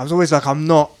them. I was always like, I'm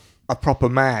not a proper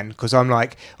man, because I'm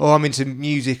like, oh, I'm into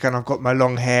music and I've got my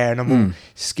long hair and I'm all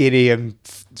skinny and,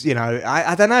 you know,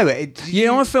 I don't know. I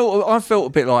felt a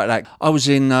bit like that. I was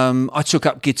in I took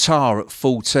up guitar at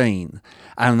 14,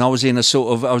 and I was in a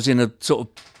sort of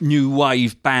new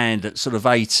wave band at sort of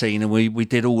 18, and we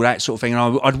did all that sort of thing.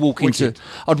 And I'd walk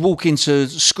into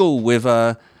school with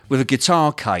a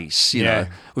guitar case, you know,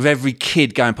 with every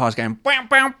kid going past going, bow,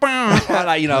 bow, bow, like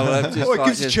that, you know. Just it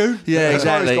gives a tune. Yeah,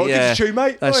 exactly. It gives a tune,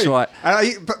 mate. That's right.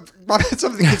 And but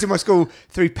some of the kids in my school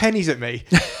threw pennies at me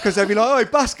because they'd be like, "Oh,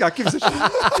 Busker, give us a tune."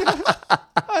 That's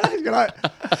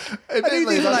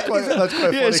quite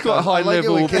funny. It's quite a high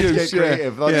level abuse.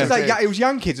 It was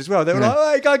young kids as well. They were like,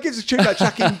 "Oh, hey, guy, give us a tune," like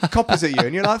chucking coppers at you,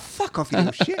 and you're like, "Fuck off, you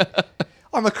little shit."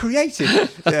 I'm a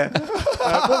creative. Yeah.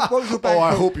 What was your band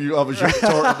I called? hope you have a short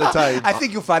at the time. I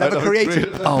think you'll find I'm a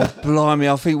creative. Oh, blimey.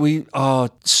 I think we are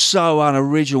so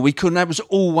unoriginal. We couldn't. That was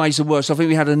always the worst. I think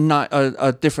we had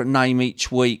a different name each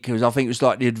week. I think it was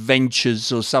like the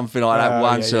Adventures or something like that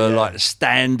once, or like the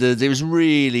Standards. It was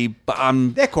really.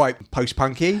 They're quite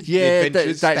post-punky. Yeah,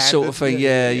 that sort of thing.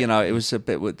 Yeah, you know, it was a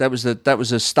bit. That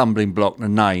was a stumbling block. The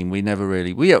name we never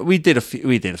really. We did a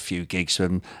few gigs,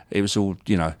 and it was all,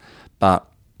 you know. But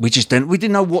we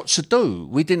didn't know what to do.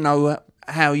 We didn't know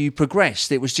how you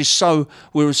progressed. It was just so,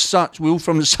 we were all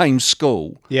from the same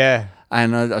school. Yeah.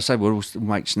 And I say we're all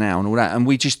mates now and all that. And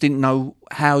we just didn't know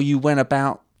how you went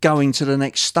about going to the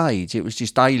next stage. It was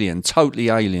just totally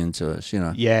alien to us, you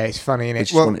know. Yeah, it's funny, isn't it? We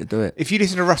just wanted to do it. If you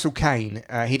listen to Russell Kane,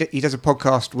 he does a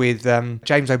podcast with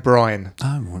James O'Brien.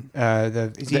 Oh, right.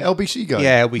 The LBC guy?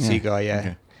 Yeah, LBC guy, yeah.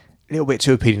 Okay. A little bit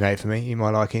too opinionated for me. You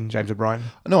might like him, James O'Brien.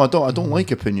 No, I don't like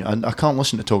opinion. I can't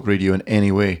listen to talk radio in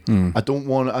any way. I don't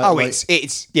want.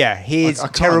 Here's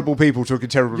terrible people talking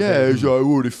terrible. Yeah, it's like,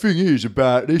 well, the thing is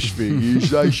about this thing is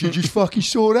they should just fucking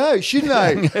sort it out, shouldn't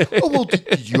they? Oh well,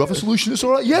 did you have a solution to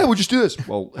sort it out? Yeah, we'll just do this.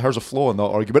 Well, here's a flaw in that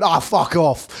argument. Fuck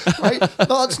off. Right?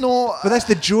 That's not. But that's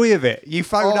the joy of it. You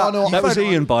phoned up. No, That was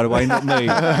Ian, by the way, not me.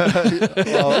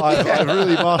 Well, I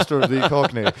really mastered the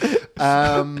Cockney.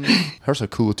 Here's how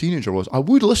cool a teenager was. I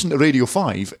would listen to Radio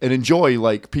 5 and enjoy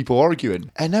like people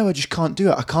arguing, and now I just can't do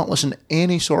it. I can't listen to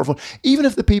any sort of, even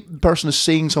if the person is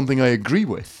saying something I agree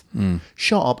with.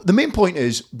 Shut up. The main point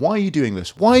is, why are you doing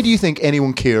this? Why do you think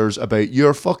anyone cares about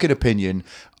your fucking opinion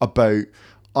about,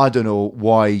 I don't know,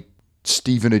 why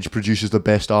Stevenage produces the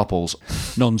best apples?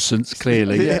 Nonsense,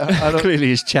 clearly. Clearly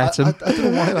he's chatting. I don't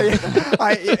know why.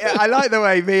 I like the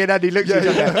way me and Andy looked at each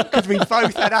other because we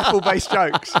both had apple-based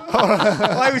jokes.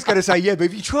 I was going to say, yeah, but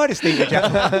if you try to Stevenage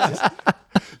apple.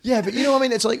 Yeah, but you know what I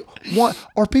mean? It's like, what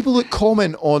are people that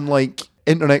comment on like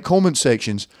internet comment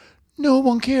sections? No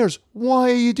one cares. Why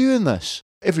are you doing this?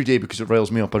 Every day, because it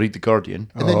riles me up, I read The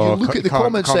Guardian, and then you look at the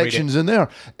comment sections in there,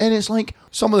 and it's like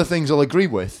some of the things I'll agree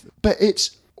with, but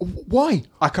it's why?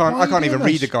 I can't even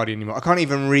read The Guardian anymore. I can't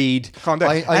even read.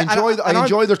 I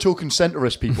enjoy their token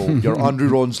centrist people. Your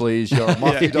Andrew Ronsleys, your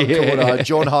Matthew Duncona,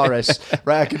 John Harris.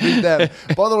 Right, I can read them.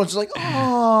 But other ones are like,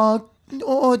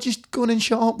 just go on and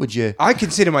shut up, would you? I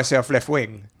consider myself left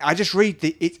wing. I just read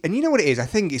and you know what it is? I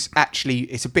think it's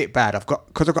a bit bad.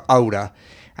 Because I've got older,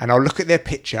 and I'll look at their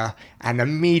picture, and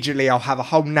immediately I'll have a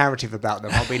whole narrative about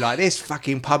them. I'll be like, this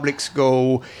fucking public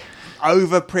school,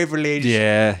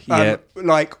 overprivileged,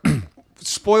 like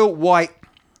spoiled white,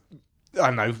 I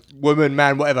don't know, woman,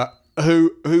 man, whatever,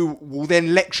 who will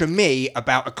then lecture me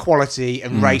about equality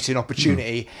and race and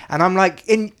opportunity, and I'm like,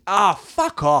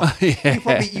 fuck off.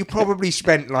 You probably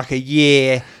spent like a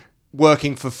year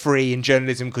working for free in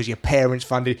journalism because your parents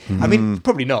funded. I mean,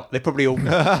 probably not. They're probably all.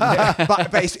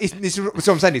 but it's what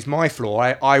I'm saying. It's my flaw.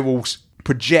 I will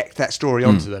project that story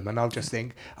onto them, and I'll just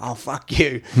think, "Oh, fuck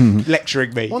you,"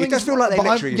 lecturing me. Well, it does feel like they're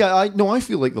lecturing. I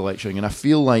feel like the lecturing, and I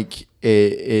feel like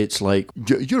it's like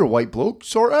you're a white bloke,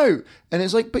 sort out, and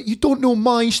it's like, but you don't know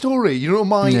my story. You don't know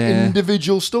my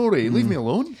individual story. Leave me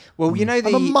alone. Well, you know,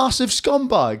 I'm a massive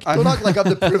scumbag. Don't act like I'm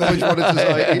the privileged one in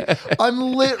society. I'm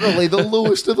literally the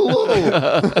lowest of the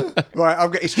low. Right,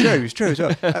 it's true as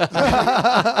well.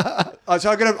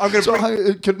 So I'm gonna.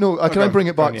 So can I bring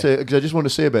it back to, because I just want to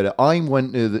say about it. I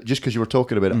went to just because you were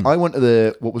talking about it. I went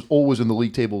to what was always in the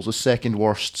league tables, the second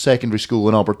worst secondary school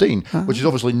in Aberdeen, which is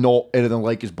obviously not anything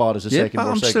like as bad as the second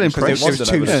worst. I'm still impressed. There was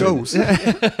two schools.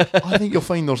 I think you'll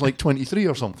find there's like 23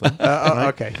 or something. Right?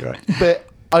 Okay, right. But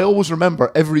I always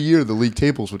remember every year the league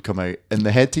tables would come out and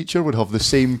the head teacher would have the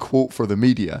same quote for the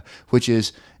media, which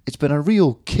is, "It's been a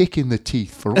real kick in the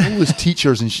teeth for all these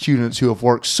teachers and students who have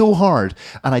worked so hard,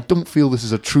 and I don't feel this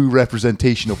is a true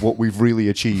representation of what we've really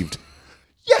achieved."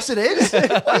 Yes, it is.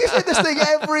 Why you say this thing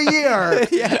every year?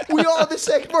 We are the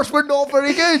second worst. We're not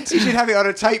very good. You should have it on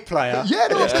a tape player. Yeah,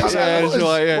 no, it's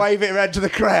Wave it around to the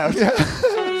crowd.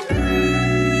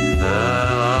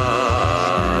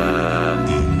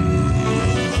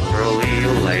 Early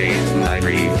late night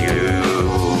review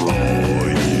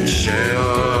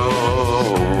show.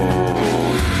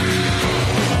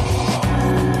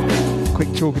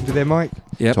 Quick talking to their mic.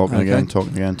 Yep. Talking again. How's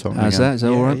that? Is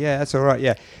that all right? Yeah, that's all right.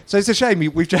 Yeah. So it's a shame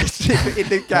we've just in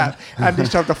the gap.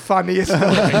 Andy's told the funniest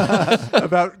story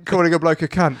about calling a bloke a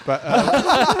cunt, but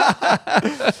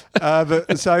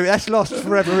so that's lost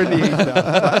forever in the ether.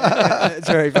 It's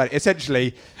very funny.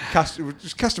 Essentially,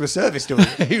 customer service story.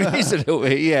 It is a little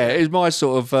bit, yeah. It's my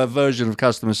sort of version of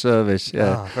customer service.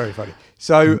 Yeah. Very funny.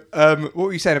 So, what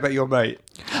were you saying about your mate?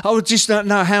 I would just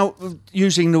know how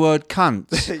using the word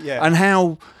cunt and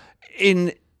how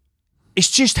it's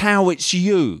just how it's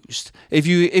used. If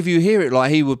you hear it,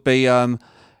 like he would be,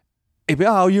 he'd be,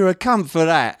 "Oh, you're a cunt for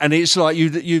that," and it's like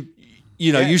you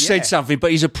said something,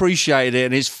 but he's appreciated it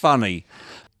and it's funny.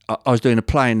 I was doing a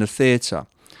play in the theatre,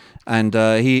 and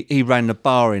he ran the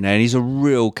bar in there, and he's a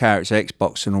real character,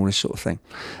 Xbox and all this sort of thing.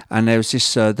 And there was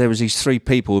these three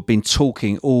people who'd been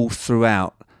talking all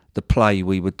throughout the play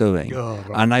we were doing,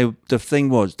 and the thing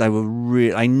was they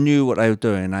knew what they were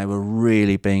doing. They were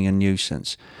really being a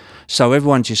nuisance. So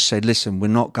everyone just said, "Listen, we're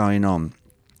not going on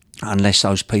unless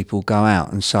those people go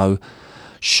out." And so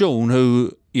Sean,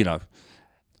 who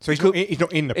so he's not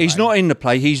in the play. He's not in the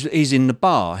play. He's in the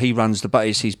bar. He runs the bar.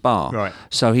 It's his bar. Right.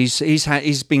 So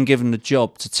he's been given the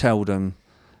job to tell them,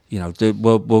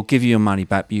 we'll give you your money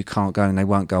back, but you can't go, and they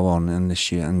won't go on in this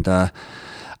year. And I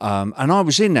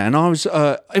was in there, and I was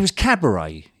it was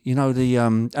cabaret,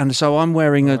 and so I'm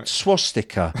wearing a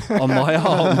swastika on my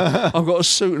arm. I've got a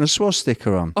suit and a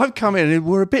swastika on. I've come in, and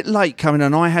we're a bit late coming,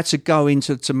 and I had to go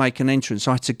to make an entrance.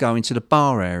 I had to go into the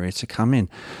bar area to come in,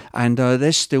 and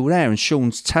they're still there, and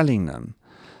Sean's telling them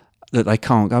that they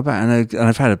can't go back, and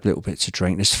they've had a little bit to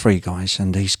drink. There's three guys,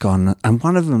 and he's gone, and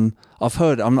one of them, I've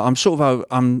heard, I've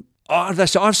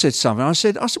said something. I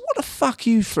said, what the fuck are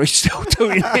you three still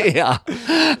doing here?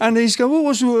 And he's gone, well,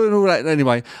 what's all that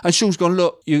anyway? And Sean's gone,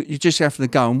 look, you just have to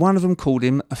go. And one of them called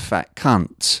him a fat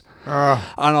cunt.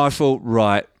 And I thought,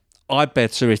 right, I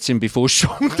better hit him before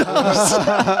Sean does. And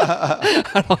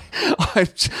I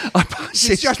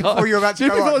just before you were about to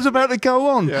go on. I was about to go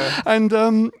on. Yeah. And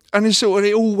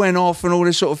it all went off and all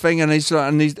this sort of thing. And he's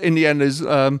in the end,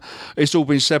 it's all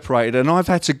been separated. And I've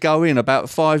had to go in about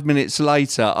 5 minutes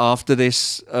later after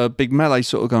this big melee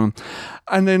sort of gone.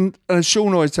 And then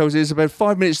Sean always tells us about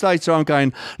 5 minutes later, I'm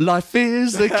going, life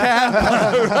is the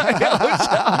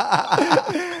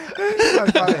So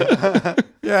funny.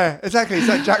 Yeah, exactly. It's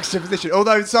like juxtaposition.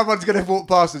 Although someone's going to walk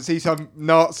past and see some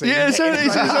Nazi. Yeah, so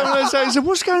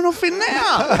what's going off in there?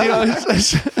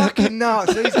 Fucking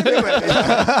Nazis.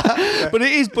 But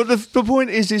it is. But the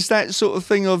point is that sort of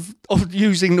thing of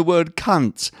using the word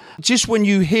cunt. Just when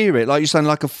you hear it, like you're saying,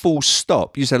 like a full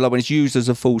stop. You say like when it's used as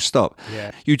a full stop.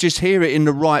 Yeah. You just hear it in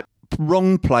the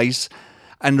wrong place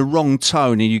and the wrong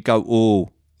tone, and you go, oh.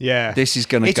 Yeah, this is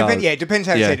going to go. It depends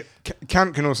how you said.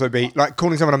 Cunt can also be like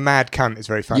calling someone a mad cunt is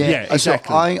very funny. Yeah,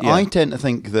 exactly. So I tend to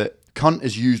think that cunt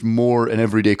is used more in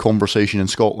everyday conversation in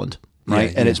Scotland,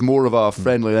 right? And it's more of a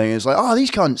friendly thing. It's like, oh,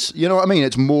 these cunts, you know what I mean?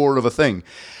 It's more of a thing.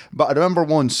 But I remember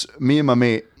once, me and my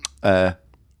mate,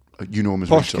 you know him as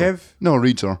Posh Reedser. Kev? No,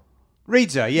 Reedser.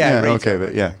 Reedser, yeah. Reedser. Okay,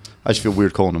 but yeah. I just feel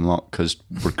weird calling him that because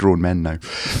we're grown men now.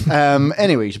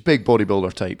 Anyway, he's a big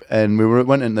bodybuilder type, and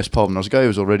went in this pub, and there was a guy who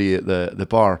was already at the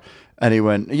bar, and he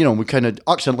went, we kind of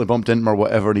accidentally bumped into him or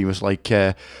whatever, and he was like,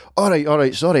 all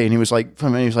right, sorry, and he was like,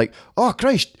 oh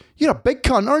Christ, you're a big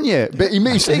cunt, aren't you? But he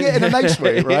may saying it in a nice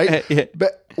way, right? Yeah.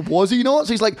 But was he not?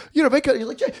 So he's like, you're a big cunt. He's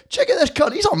like, check out this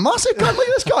cunt. He's a massive cunt. Look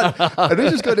at this cunt. And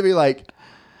he's just going to be like,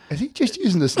 is he just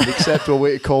using this as an acceptable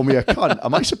way to call me a cunt?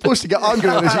 Am I supposed to get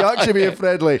angry, or is he actually being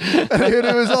friendly? And he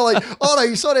was all like, all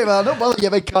right, sorry, man, don't bother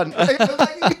you, big cunt.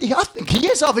 I think he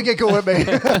is having a go at me.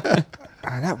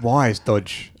 That wires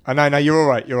dodge. No, you're all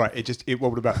right. It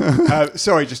wobbled about.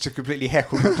 Sorry, just to completely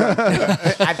heckle.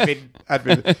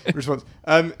 Admin response.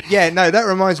 That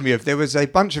reminds me of, there was a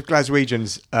bunch of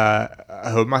Glaswegians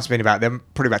who must have been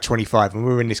probably about 25, and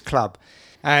we were in this club.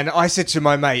 And I said to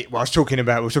my mate, we were talking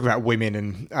about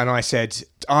women, and I said,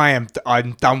 I'm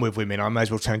done with women. I may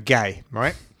as well turn gay,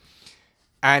 right?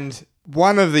 And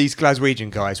one of these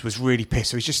Glaswegian guys was really pissed.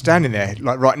 So he's just standing there,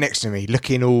 like right next to me,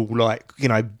 looking all like,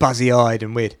 buzzy-eyed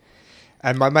and weird.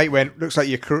 And my mate went, looks like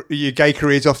your gay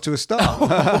career's off to a start. Right,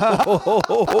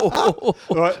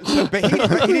 but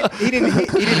he didn't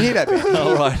hear that bit.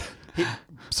 All right.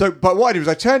 But what I did was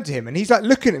I turned to him, and he's like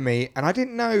looking at me, and I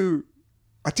didn't know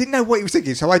what he was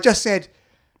thinking. So I just said,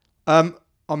 I'm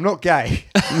not gay.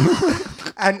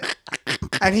 and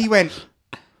he went,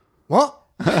 what?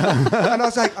 And I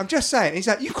was like, I'm just saying. And he's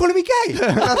like, you calling me gay?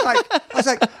 And I was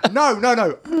like, no.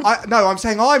 I'm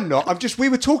saying I'm not. We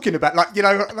were talking about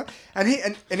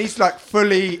and he's like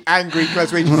fully angry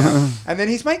Glaswegian. And then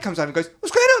his mate comes over and goes,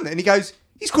 what's going on? And he goes,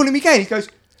 he's calling me gay. And he goes,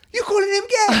 you're calling him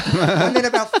gay? And then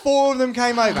about 4 of them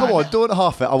came over. Come on, don't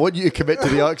half it. I want you to commit to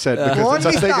the accent because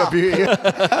it's a thing of beauty.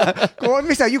 Go on,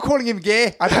 mister. You calling him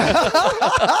gay?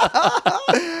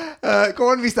 Go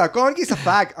on, mister. Go on, he's a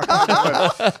fag.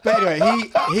 But anyway,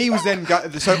 he was then...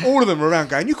 So all of them were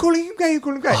around going, you calling him gay? You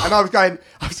calling him gay? And I was going,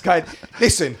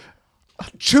 listen,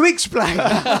 to explain.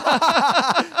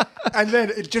 And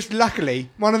then just luckily,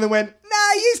 one of them went,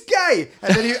 nah, he's gay.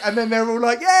 And then they were all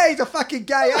like, yeah, he's a fucking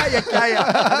gay. Yeah, you're gay.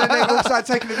 And then they all started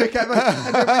taking the mick out of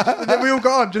him. And then we all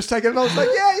got on just taking it. And I was like,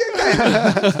 yeah, you're gay.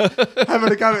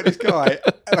 Having a go at this guy,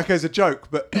 like as a joke.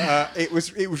 But it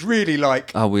was really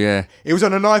like... Oh, yeah. It was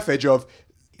on a knife edge of,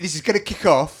 this is going to kick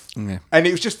off. Yeah. And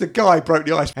it was just the guy broke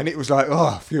the ice. And it was like,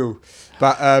 oh, phew.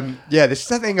 But there's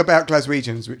something about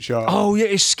Glaswegians which are... Oh, yeah,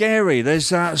 it's scary. There's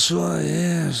that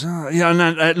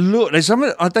and look, there's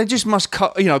something, they just must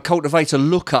cultivate a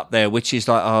look up there, which is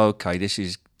like, oh, okay, this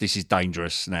is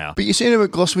dangerous now. But you're saying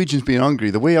about Glaswegians being angry,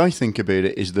 the way I think about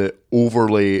it is the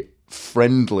overly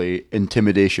friendly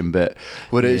intimidation bit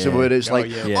where it's like,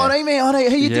 all right mate, all right,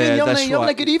 how you doing, young mate, you having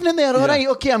a good evening there, all right,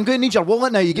 okay, I'm going to need your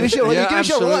wallet now, you give me your wallet,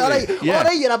 all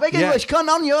right, you're a big English cunt,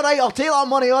 aren't you, all right, I'll take that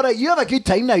money, all right, you have a good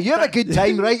time now,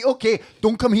 right, okay,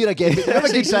 don't come here again, you have a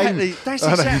good time. That's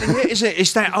exactly it, isn't it?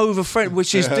 It's that over friend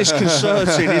which is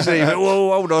disconcerting, isn't it?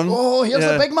 Whoa, hold on. Oh, here's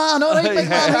the big man, all right, big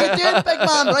man, how you doing, big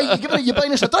man, right, you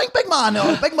buying us a drink, big man?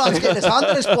 Oh, big man's getting his hand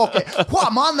in his pocket. What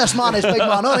a man this man is, big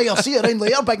man, all right, I'll see you around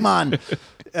later, big man.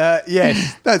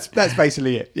 Yes, that's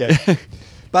basically it. Yeah,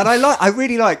 but I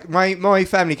really like my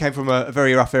family came from a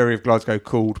very rough area of Glasgow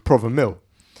called Proven Mill,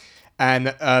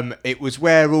 and it was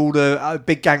where all the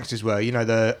big gangsters were.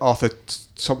 the Arthur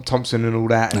Thompson and all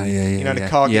that. And, the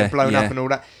car getting blown up and all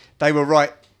that. They were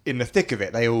right in the thick of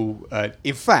it. They all,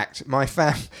 in fact, my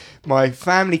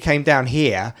family came down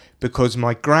here because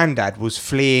my granddad was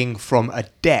fleeing from a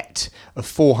debt of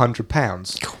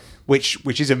 £400,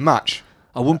 which isn't much.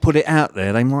 I wouldn't put it out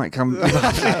there. They might come. So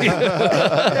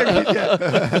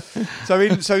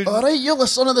all right, you're the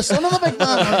son of the big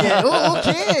man. Yeah. Oh,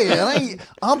 okay. All right.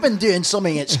 I've been doing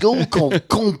something at school called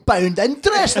compound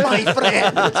interest, my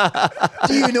friend.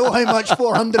 Do you know how much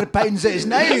 £400 is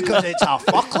now? Because it's a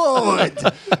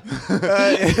fuckload.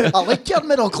 I like your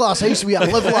middle class house with your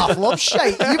live, laugh, love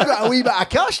shite. You've got a wee bit of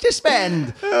cash to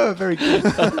spend. Oh, very good.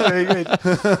 Very good.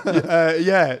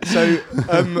 So,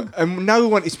 no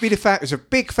one. It's been it's a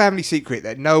big family secret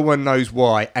that no one knows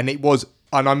why, and it was,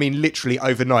 and I mean literally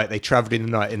overnight. They travelled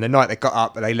in the night they got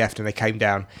up and they left and they came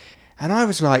down, and I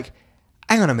was like,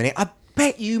 hang on a minute, I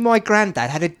bet you my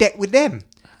granddad had a debt with them,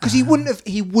 because he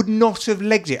would not have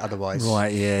legged it otherwise.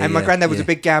 Right, yeah. And my granddad was a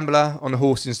big gambler on the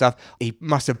horses and stuff. He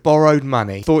must have borrowed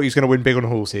money, thought he was going to win big on the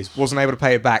horses, wasn't able to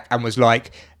pay it back, and was like,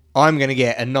 I'm going to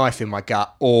get a knife in my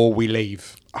gut or we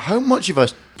leave. How much of a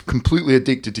completely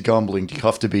addicted to gambling, do you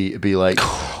have to be like,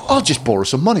 I'll just borrow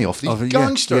some money off these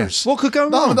gangsters. What could go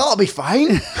wrong? That'll be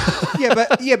fine.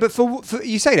 but for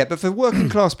you say that, but for working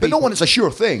class people, But not when it's a sure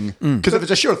thing. Because if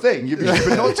it's a sure thing, you'd be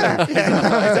stupid not to.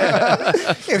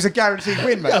 it was a guaranteed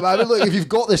win, mate. I mean, look, if you've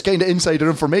got this kind of insider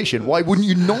information, why wouldn't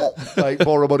you not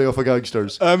borrow money off of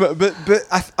gangsters? But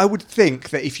I would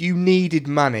think that if you needed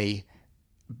money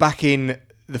back in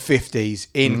the 50s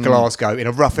in Glasgow, in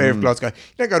a rough area of Glasgow, you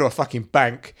don't go to a fucking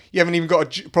bank. You haven't even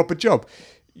got a proper job.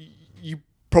 You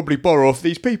probably borrow off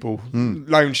these people,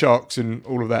 loan sharks and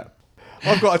all of that.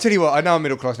 I'll tell you what, I know I'm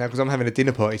middle class now because I'm having a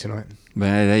dinner party tonight.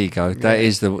 Man, there you go.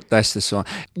 That's the sign.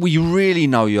 Well, you really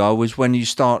know you are was when you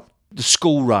start the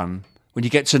school run. When you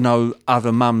get to know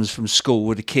other mums from school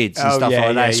with the kids and stuff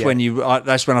like that,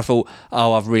 that's when I thought,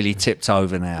 I've really tipped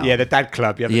over now. Yeah, the dad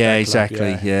club.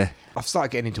 Exactly. Yeah. I've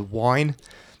started getting into wine.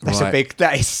 That's Right. a big.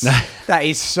 That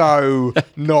is so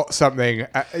not something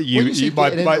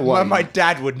my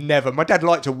dad would never. My dad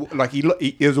liked to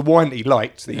there was a wine that he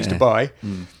liked that he used to buy.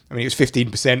 I mean, it was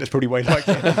 15%. That's probably why he liked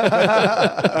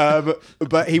it.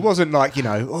 But he wasn't like,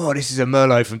 this is a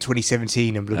Merlot from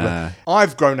 2017 and blah, blah.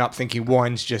 I've grown up thinking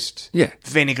wine's just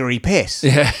vinegary piss.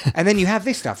 Yeah. And then you have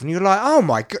this stuff and you're like, oh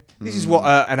my God, this is what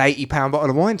an £80 bottle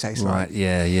of wine tastes like. Right,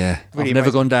 yeah. Really I've never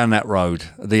amazing. gone down that road,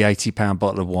 the £80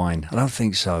 bottle of wine. I don't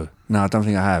think so. No, I don't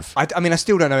think I have. I mean, I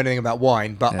still don't know anything about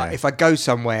wine, but if I go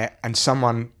somewhere and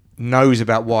someone knows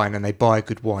about wine and they buy a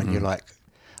good wine, you're like...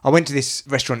 I went to this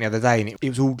restaurant the other day and it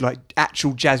was all like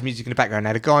actual jazz music in the background. They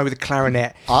had a guy with a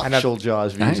clarinet. Actual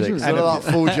jazz music. Actual- None of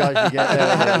that full jazz you get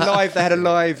there. They had a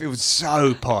live. It was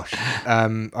so posh.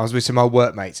 I was with some old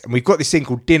workmates, and we've got this thing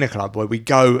called Dinner Club where we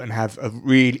go and have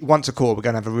once a quarter. We're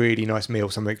going to have a really nice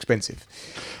meal, something expensive.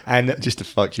 And Just the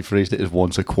fact you phrased it as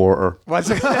once a quarter.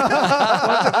 once a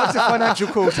financial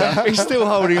quarter. He's still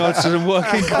holding on to some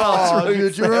working class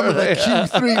roots. Do you remember the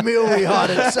Q3 meal we had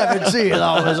at 17?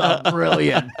 That was a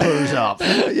brilliant booze up.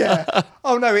 Yeah.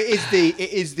 Oh no, it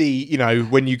is the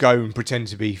when you go and pretend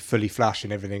to be fully flush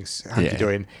and everything's hunky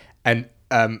dory. And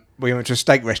we went to a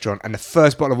steak restaurant, and the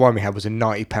first bottle of wine we had was a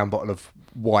 £90 bottle of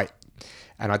white.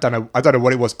 And I don't know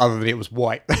what it was other than it was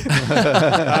white.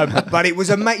 But it was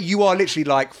you are literally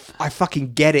like, I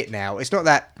fucking get it now. It's not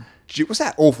that. What's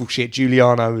that awful shit,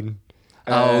 Giuliano and.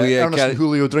 Ernest and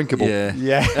Julio drinkable.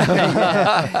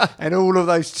 Yeah. And all of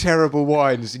those terrible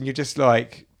wines, and you're just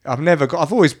like,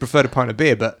 I've always preferred a pint of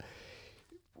beer, but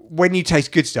when you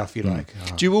taste good stuff, you're like,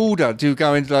 Do you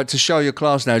go in to show your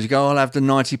class now? Do you go, I'll have the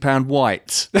 £90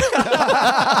 white?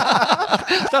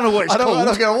 Don't know what it's I called.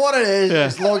 don't know what it is.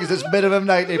 As long as it's minimum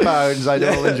 £90, I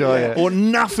will enjoy it. Or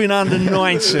nothing under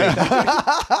 90.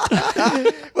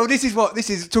 well, this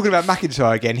is talking about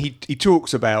McIntyre again. He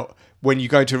talks about when you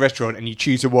go to a restaurant and you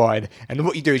choose a wine, and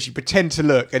what you do is you pretend to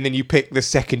look, and then you pick the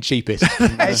second cheapest.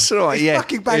 That's right. It's Yeah,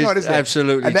 fucking bang on, isn't it?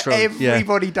 Absolutely and true.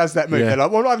 Everybody does that move. Yeah. They're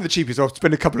like, well, I'm the cheapest. I'll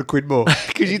spend a couple of quid more.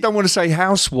 Because you don't want to say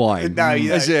house wine. No, you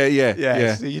don't.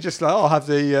 Yeah. So you're just like, I'll have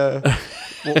the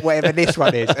whatever this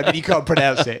one is, and then you can't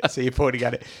pronounce it, so you're pointing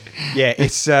at it. Yeah,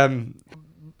 it's.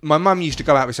 My mum used to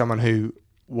go out with someone who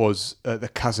was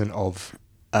the cousin of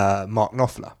Mark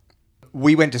Knopfler.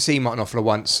 We went to see Mark Knopfler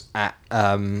once at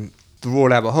the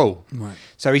Royal Albert Hall. Right.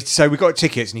 So we got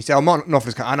tickets, and he said, Mark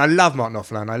Knopfler's coming. And I love Mark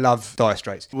Knopfler, and I love Dire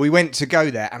Straits. We went to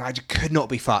go there, and I just could not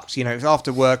be fucked. It was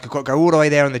after work. I've got to go all the way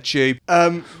there on the tube.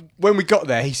 When we got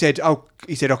there, he said, I'll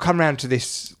come round to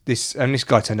this, and this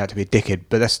guy turned out to be a dickhead,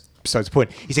 but that's besides the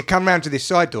point. He said, come round to this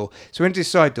side door. So we went to this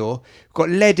side door, got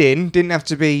led in, didn't have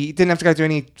to go to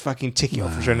any fucking ticket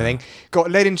office or anything. Got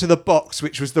led into the box,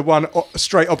 which was the one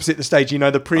straight opposite the stage,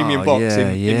 the premium box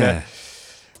in there.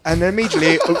 And then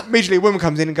immediately a woman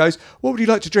comes in and goes, what would you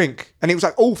like to drink? And it was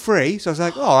like all free. So I was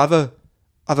like, I have a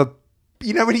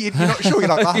when you're not sure, you're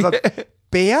like, I have a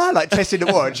beer, like testing the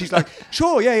water. And she's like,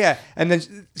 sure, yeah. And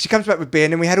then she comes back with beer,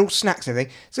 and then we had all snacks and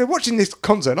everything. So watching this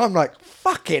concert, I'm like,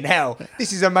 fucking hell,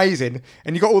 this is amazing.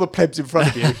 And you got all the plebs in front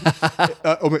of you.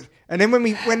 And then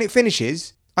when it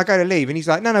finishes, I go to leave, and he's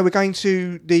like, no, we're going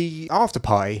to the after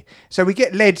party. So we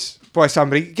get led by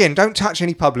somebody. Again, don't touch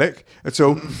any public at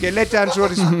all. Get led down to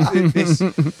this.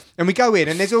 And we go in,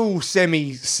 and there's all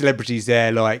semi-celebrities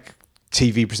there, like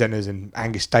TV presenters, and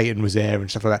Angus Dayton was there and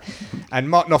stuff like that. And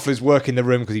Mark Knopfler's working the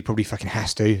room because he probably fucking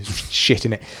has to. There's shit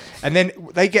in it. And then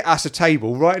they get us a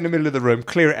table right in the middle of the room,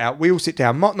 clear it out. We all sit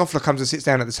down. Mark Knopfler comes and sits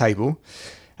down at the table.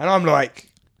 And I'm like,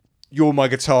 you're my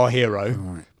guitar hero.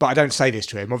 Right. But I don't say this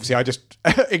to him. Obviously, I just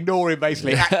ignore him,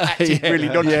 basically, acting really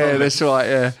nonchalantly. Yeah, that's right,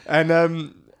 yeah.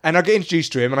 And I get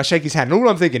introduced to him, and I shake his hand. And all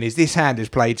I'm thinking is, this hand has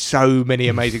played so many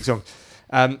amazing songs.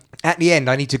 At the end,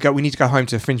 we need to go home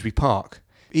to Finsbury Park.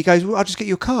 He goes, well, I'll just get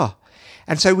you a car.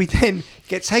 And so we then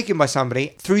get taken by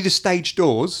somebody through the stage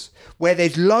doors where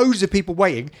there's loads of people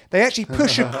waiting. They actually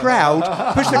push the crowd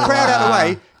out of the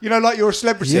way, like you're a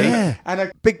celebrity. Yeah. And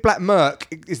a big black Merc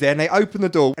is there, and they open the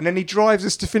door, and then he drives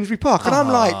us to Finsbury Park. And I'm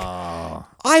like,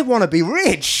 I want to be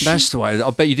rich. That's the way. I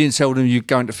bet you didn't tell them you're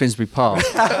going to Finsbury Park.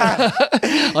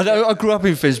 I grew up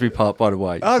in Finsbury Park, by the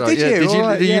way. Oh, did you?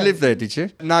 Did you live there, did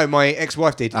you? No, my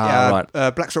ex-wife did. Right.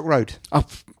 Blackstock Road.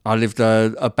 I lived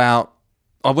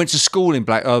I went to school in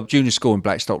junior school in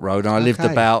Blackstock Road, and I lived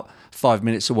Okay. about 5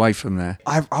 minutes away from there.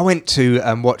 I went to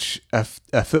watch a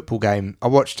football game. I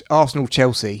watched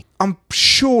Arsenal-Chelsea. I'm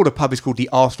sure the pub is called the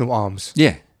Arsenal Arms.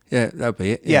 Yeah, that'll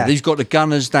be it. Yeah. You've got the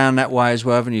Gunners down that way as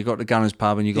well, haven't you? You've got the Gunners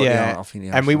pub, and you've got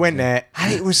And we went there,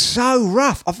 and it was so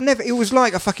rough. It was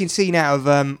like a fucking scene out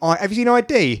of, have you seen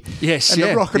ID? Yes, And yeah,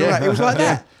 The Rock and all yeah. that. It was like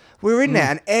that. We were in there,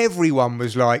 and everyone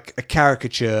was like a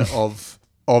caricature of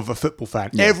a football fan.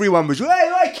 Everyone was,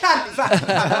 hey, can't. It's like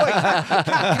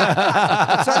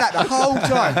that the whole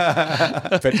time.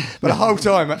 But the whole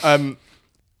time,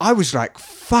 I was like,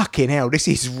 fucking hell, this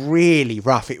is really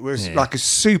rough. It was like as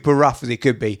super rough as it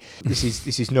could be. This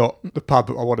is not the pub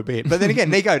I want to be in. But then again,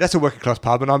 there you go, that's a working class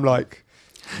pub, and I'm like,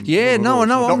 yeah, no,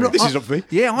 this is not for me.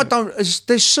 Yeah, I don't.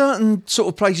 There's certain sort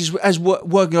of places as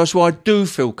working class where I do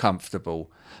feel comfortable,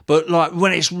 but like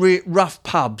when it's rough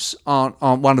pubs aren't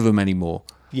one of them anymore.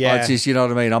 Yeah. I just, you know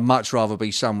what I mean? I'd much rather be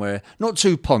somewhere not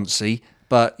too poncy,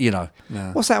 but No.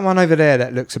 What's that one over there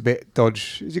that looks a bit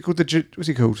dodge? Is it called what's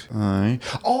it called? Aye.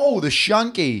 Oh, the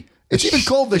Shanky. It's even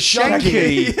called the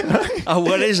Shanky. Oh,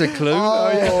 well, there's a clue.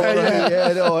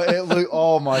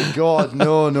 Oh my God,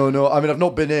 no. I mean, I've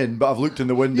not been in, but I've looked in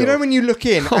the window. You know when you look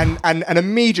in and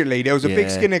immediately there was a big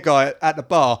Yeah. skinny guy at the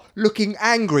bar looking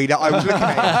angry that I was looking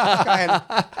at him.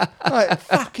 Going, like,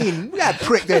 fucking, that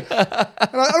prick did. And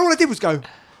all I did was go,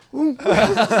 ooh.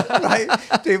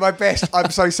 Like, do my best. I'm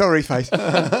so sorry, face.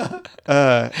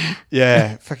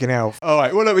 Yeah, fucking hell. All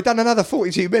right, well, look, we've done another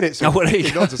 42 minutes. Oh, well, there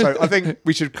you go. So I think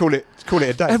we should call it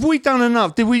a day. Have we done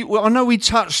enough? Did we? Well, I know we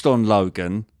touched on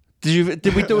Logan.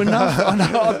 Did we do enough? I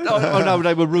know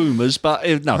they were rumours, but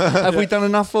no. Have we done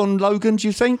enough on Logan? Do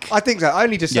you think? I think so.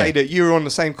 Only to say Yeah. that you were on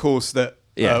the same course that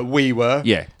we were.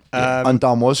 Yeah. and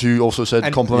Dan was, who also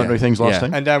said complimentary things last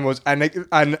time. And Dan was, and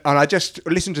I just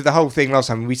listened to the whole thing last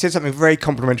time. We said something very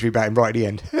complimentary about him right at the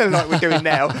end, like we're doing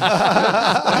now.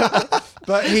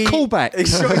 But he Callback.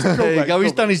 It's a callback. There you go.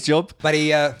 He's done his job. But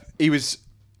he was,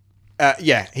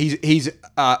 he's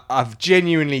a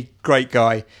genuinely great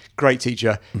guy, great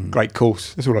teacher, great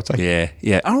course. That's all I'd say.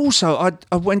 Yeah. And also,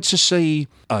 I went to see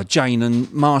Jane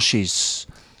and Marsh's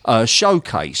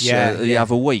showcase the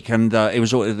other week, and it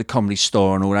was all at the Comedy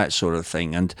Store and all that sort of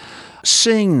thing. And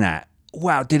seeing that,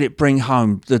 wow, did it bring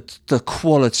home the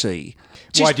quality?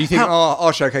 Why do you think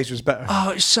our showcase was better? Oh,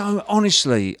 it's so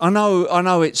honestly, I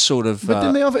know it's sort of. But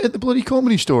didn't they have it at the bloody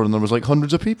Comedy Store, and there was like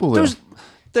hundreds of people there?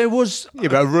 There was. Yeah,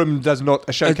 but a room does not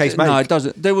a showcase make. No, it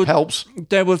doesn't. Helps.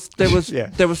 There were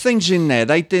things in there.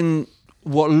 They didn't.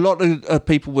 What a lot of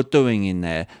people were doing in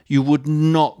there, you would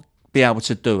not be able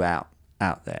to do out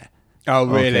there. Oh,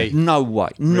 really? No way,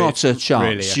 not a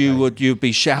chance. Really? You'd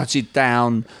be shouted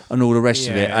down and all the rest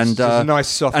of it. And it's a nice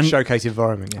soft showcase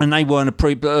environment. Yeah. And they weren't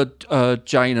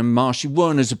Jane and Marshy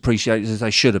weren't as appreciated as they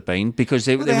should have been, because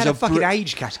there was a fucking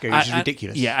age category, which is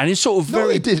ridiculous. Yeah, and it's sort of No,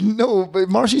 very. he didn't. No, but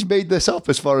Marcy's made this up,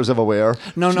 as far as I'm aware.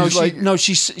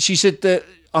 She said that.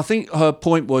 I think her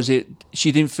point was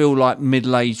she didn't feel like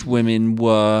middle-aged women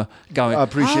were going. I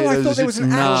appreciate it. I thought there was an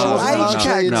actual age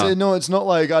category. No, it's not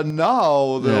like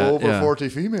now the over 40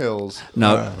 females.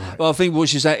 No, well, I think what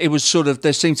she said, it was sort of,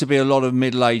 there seemed to be a lot of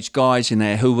middle-aged guys in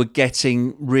there who were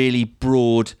getting really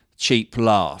broad, cheap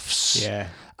laughs. Yeah.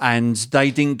 And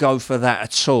they didn't go for that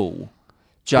at all,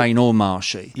 Jane or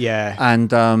Marshy. Yeah. And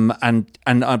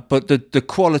but the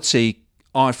quality,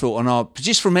 I thought,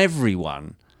 just from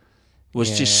everyone,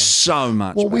 was just so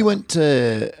much. Well, better. we went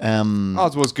to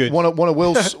Ours was good. One of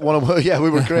Will's. Yeah, we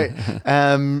were great.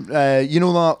 You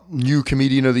know that new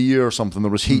comedian of the year or something?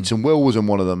 There was Heats, and Will was in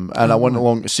one of them, and I went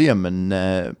along to see him, and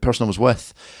the person I was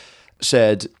with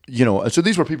said, so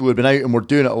these were people who had been out and were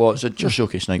doing it a lot. Said, your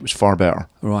showcase night was far better.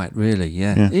 Right, really,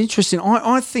 yeah. Interesting.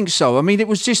 I think so. I mean, it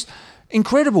was just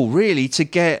incredible, really, to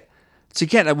get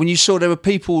that when you saw there were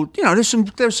people. There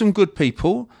were some good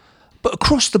people, but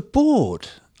across the board,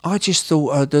 I just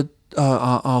thought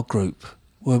our group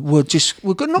were just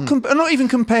not even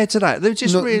compared to that. They're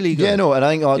just really good. Yeah, no, and I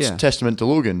think that's Yeah. testament to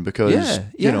Logan because Yeah,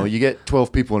 you know yeah. you get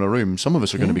 12 people in a room. Some of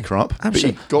us are going to be crap,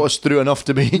 absolutely. but he got us through enough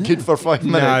to be good for 5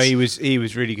 minutes. No, he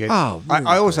was really good. Oh, really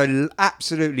I also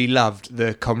absolutely loved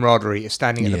the camaraderie of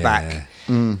standing at the back,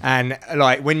 and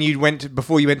like when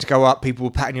before you went to go up, people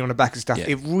were patting you on the back and stuff. Yeah.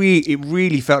 It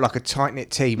really felt like a tight knit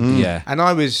team. Yeah. and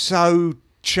I was so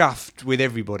chuffed with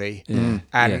everybody, and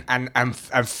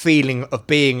feeling of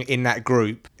being in that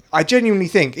group. I genuinely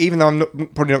think, even though I'm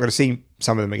probably not going to see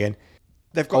some of them again,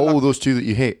 they've got All those two that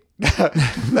you hate.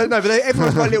 no, but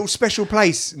everyone's got a little special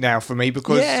place now for me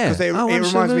because Yeah. it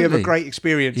reminds me of a Absolutely. great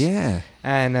experience. Yeah.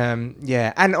 And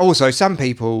and also some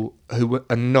people who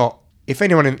are not. If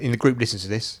anyone in the group listens to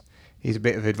this, here's a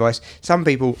bit of advice. Some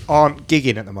people aren't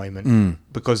gigging at the moment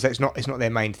because it's not their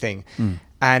main thing,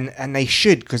 and they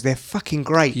should because they're fucking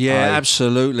great. Yeah,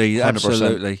 absolutely, 100%.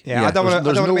 absolutely. Yeah, I don't want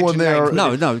to. There's no one there.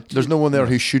 No. There's no one there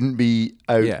who shouldn't be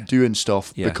out Yeah. doing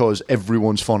stuff Yeah. because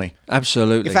everyone's funny.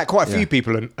 Absolutely. In fact, quite a few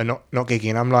people are not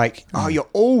gigging. I'm like, you're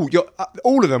all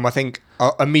of them. I think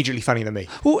are immediately funnier than me.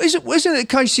 Well, wasn't it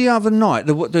the case the other night,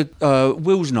 the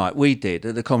Will's night we did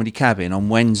at the Comedy Cabin on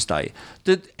Wednesday,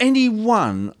 that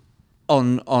anyone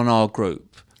on our group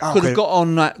could have got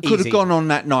on that, could Easy. have gone on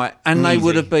that night, and they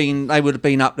would have been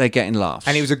up there getting laughs.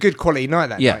 And it was a good quality night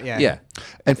that night. yeah.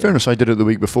 In fairness, I did it the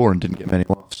week before and didn't get many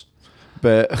laughs.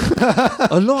 But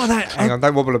A lot of that. Hang on,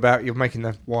 don't wobble about. You're making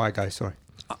the wire go. Sorry.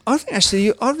 I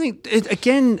think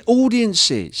again,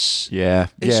 audiences. yeah,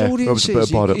 It's yeah, audiences. It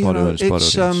was a bad you know,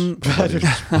 audience,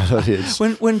 bad audience.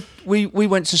 When we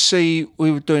went to see,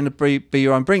 we were doing the Be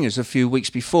Your Own Bringers a few weeks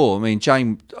before. I mean,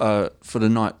 Jane for the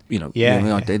night,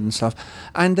 I did and stuff.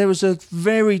 And there was a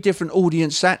very different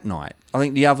audience that night. I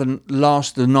think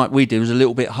the night we did was a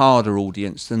little bit harder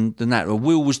audience than that.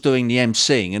 Will was doing the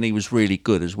emceeing and he was really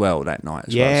good as well that night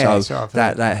as well. So I've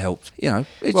heard. that helped. You know.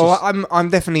 I'm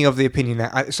definitely of the opinion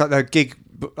that it's like the gig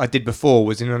I did before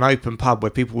was in an open pub where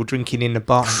people were drinking in the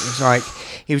bar. It was like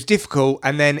it was difficult,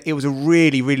 and then it was a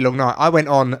really really long night. I went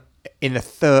on in the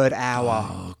third hour.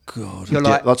 Oh God. You're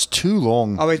like, That's too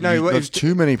long. Oh, wait, no, it was- that's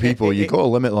too many people. You got to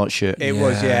limit that shit. it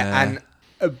was, and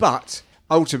but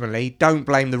ultimately, don't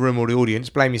blame the room or the audience.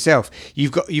 Blame yourself.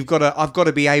 I've got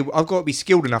to be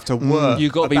skilled enough to work.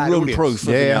 You've got to be room proof.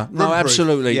 Yeah. No, Room-proof.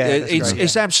 absolutely. Yeah, that's great.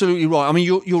 It's absolutely right. I mean,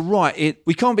 you're right.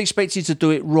 We can't be expected to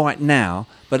do it right now,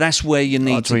 but that's where you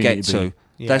need That's to where you get need to to. be.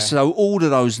 Yeah. That's so all of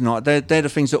those nights. They're the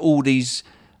things that all these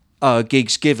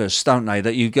gigs give us, don't they?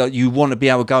 That you want to be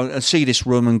able to go and see this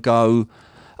room and go.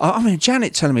 I mean,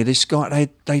 Janet telling me this guy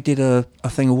they did a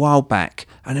thing a while back,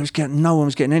 and no one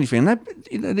was getting anything.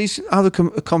 And these other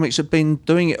comics had been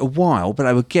doing it a while, but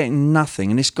they were getting nothing.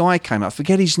 And this guy came up, I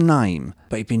forget his name,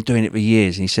 but he'd been doing it for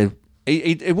years. And he said,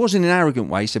 it wasn't in an arrogant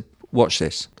way. He said, "Watch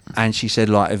this," and she said,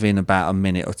 like, within about a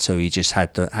minute or two, he just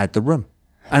had the room.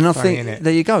 And I Funny, think innit?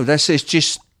 there you go. It's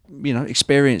just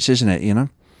experience, isn't it? You know.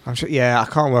 I'm sure. Yeah, I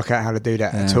can't work out how to do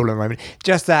that at all at the moment.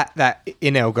 Just that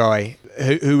Inel guy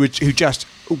who just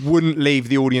wouldn't leave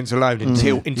the audience alone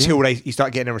until you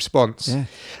start getting a response. Yeah.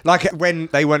 Like when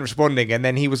they weren't responding, and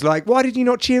then he was like, "Why did you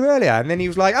not cheer earlier?" And then he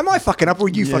was like, "Am I fucking up or are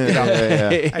you fucking up?"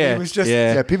 And it was just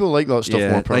Yeah, people like that stuff more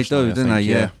they personally. do, don't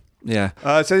they? Yeah.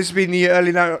 So this has been the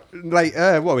early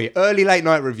late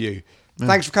night review.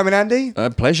 Thanks for coming, Andy.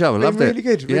 Pleasure. I loved Been it. really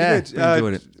good. Really Yeah, good.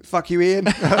 enjoyed it. Fuck you, Ian.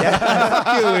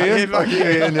 Fuck you, Ian. Fuck you,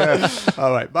 Ian. Yeah.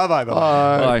 All right. Bye.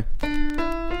 Bye.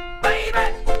 Baby,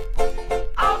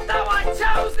 although I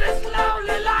chose this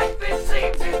lonely life, it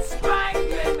seems it's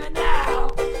strangling me now.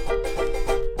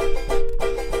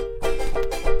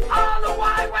 All the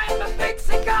while when the big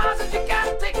cigars and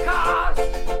gigantic cars,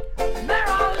 they're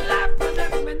all laughing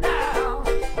at me now.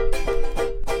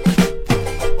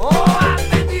 Oh,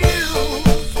 I've been used.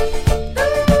 Ooh,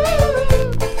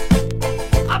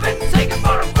 I've been taken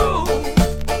for a fool.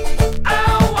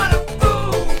 Oh, what a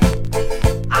fool.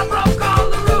 I broke all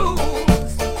the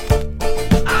rules.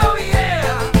 Oh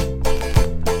yeah.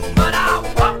 But I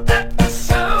won't let the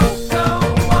show go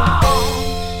on.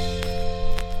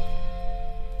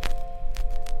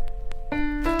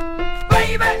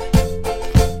 Baby.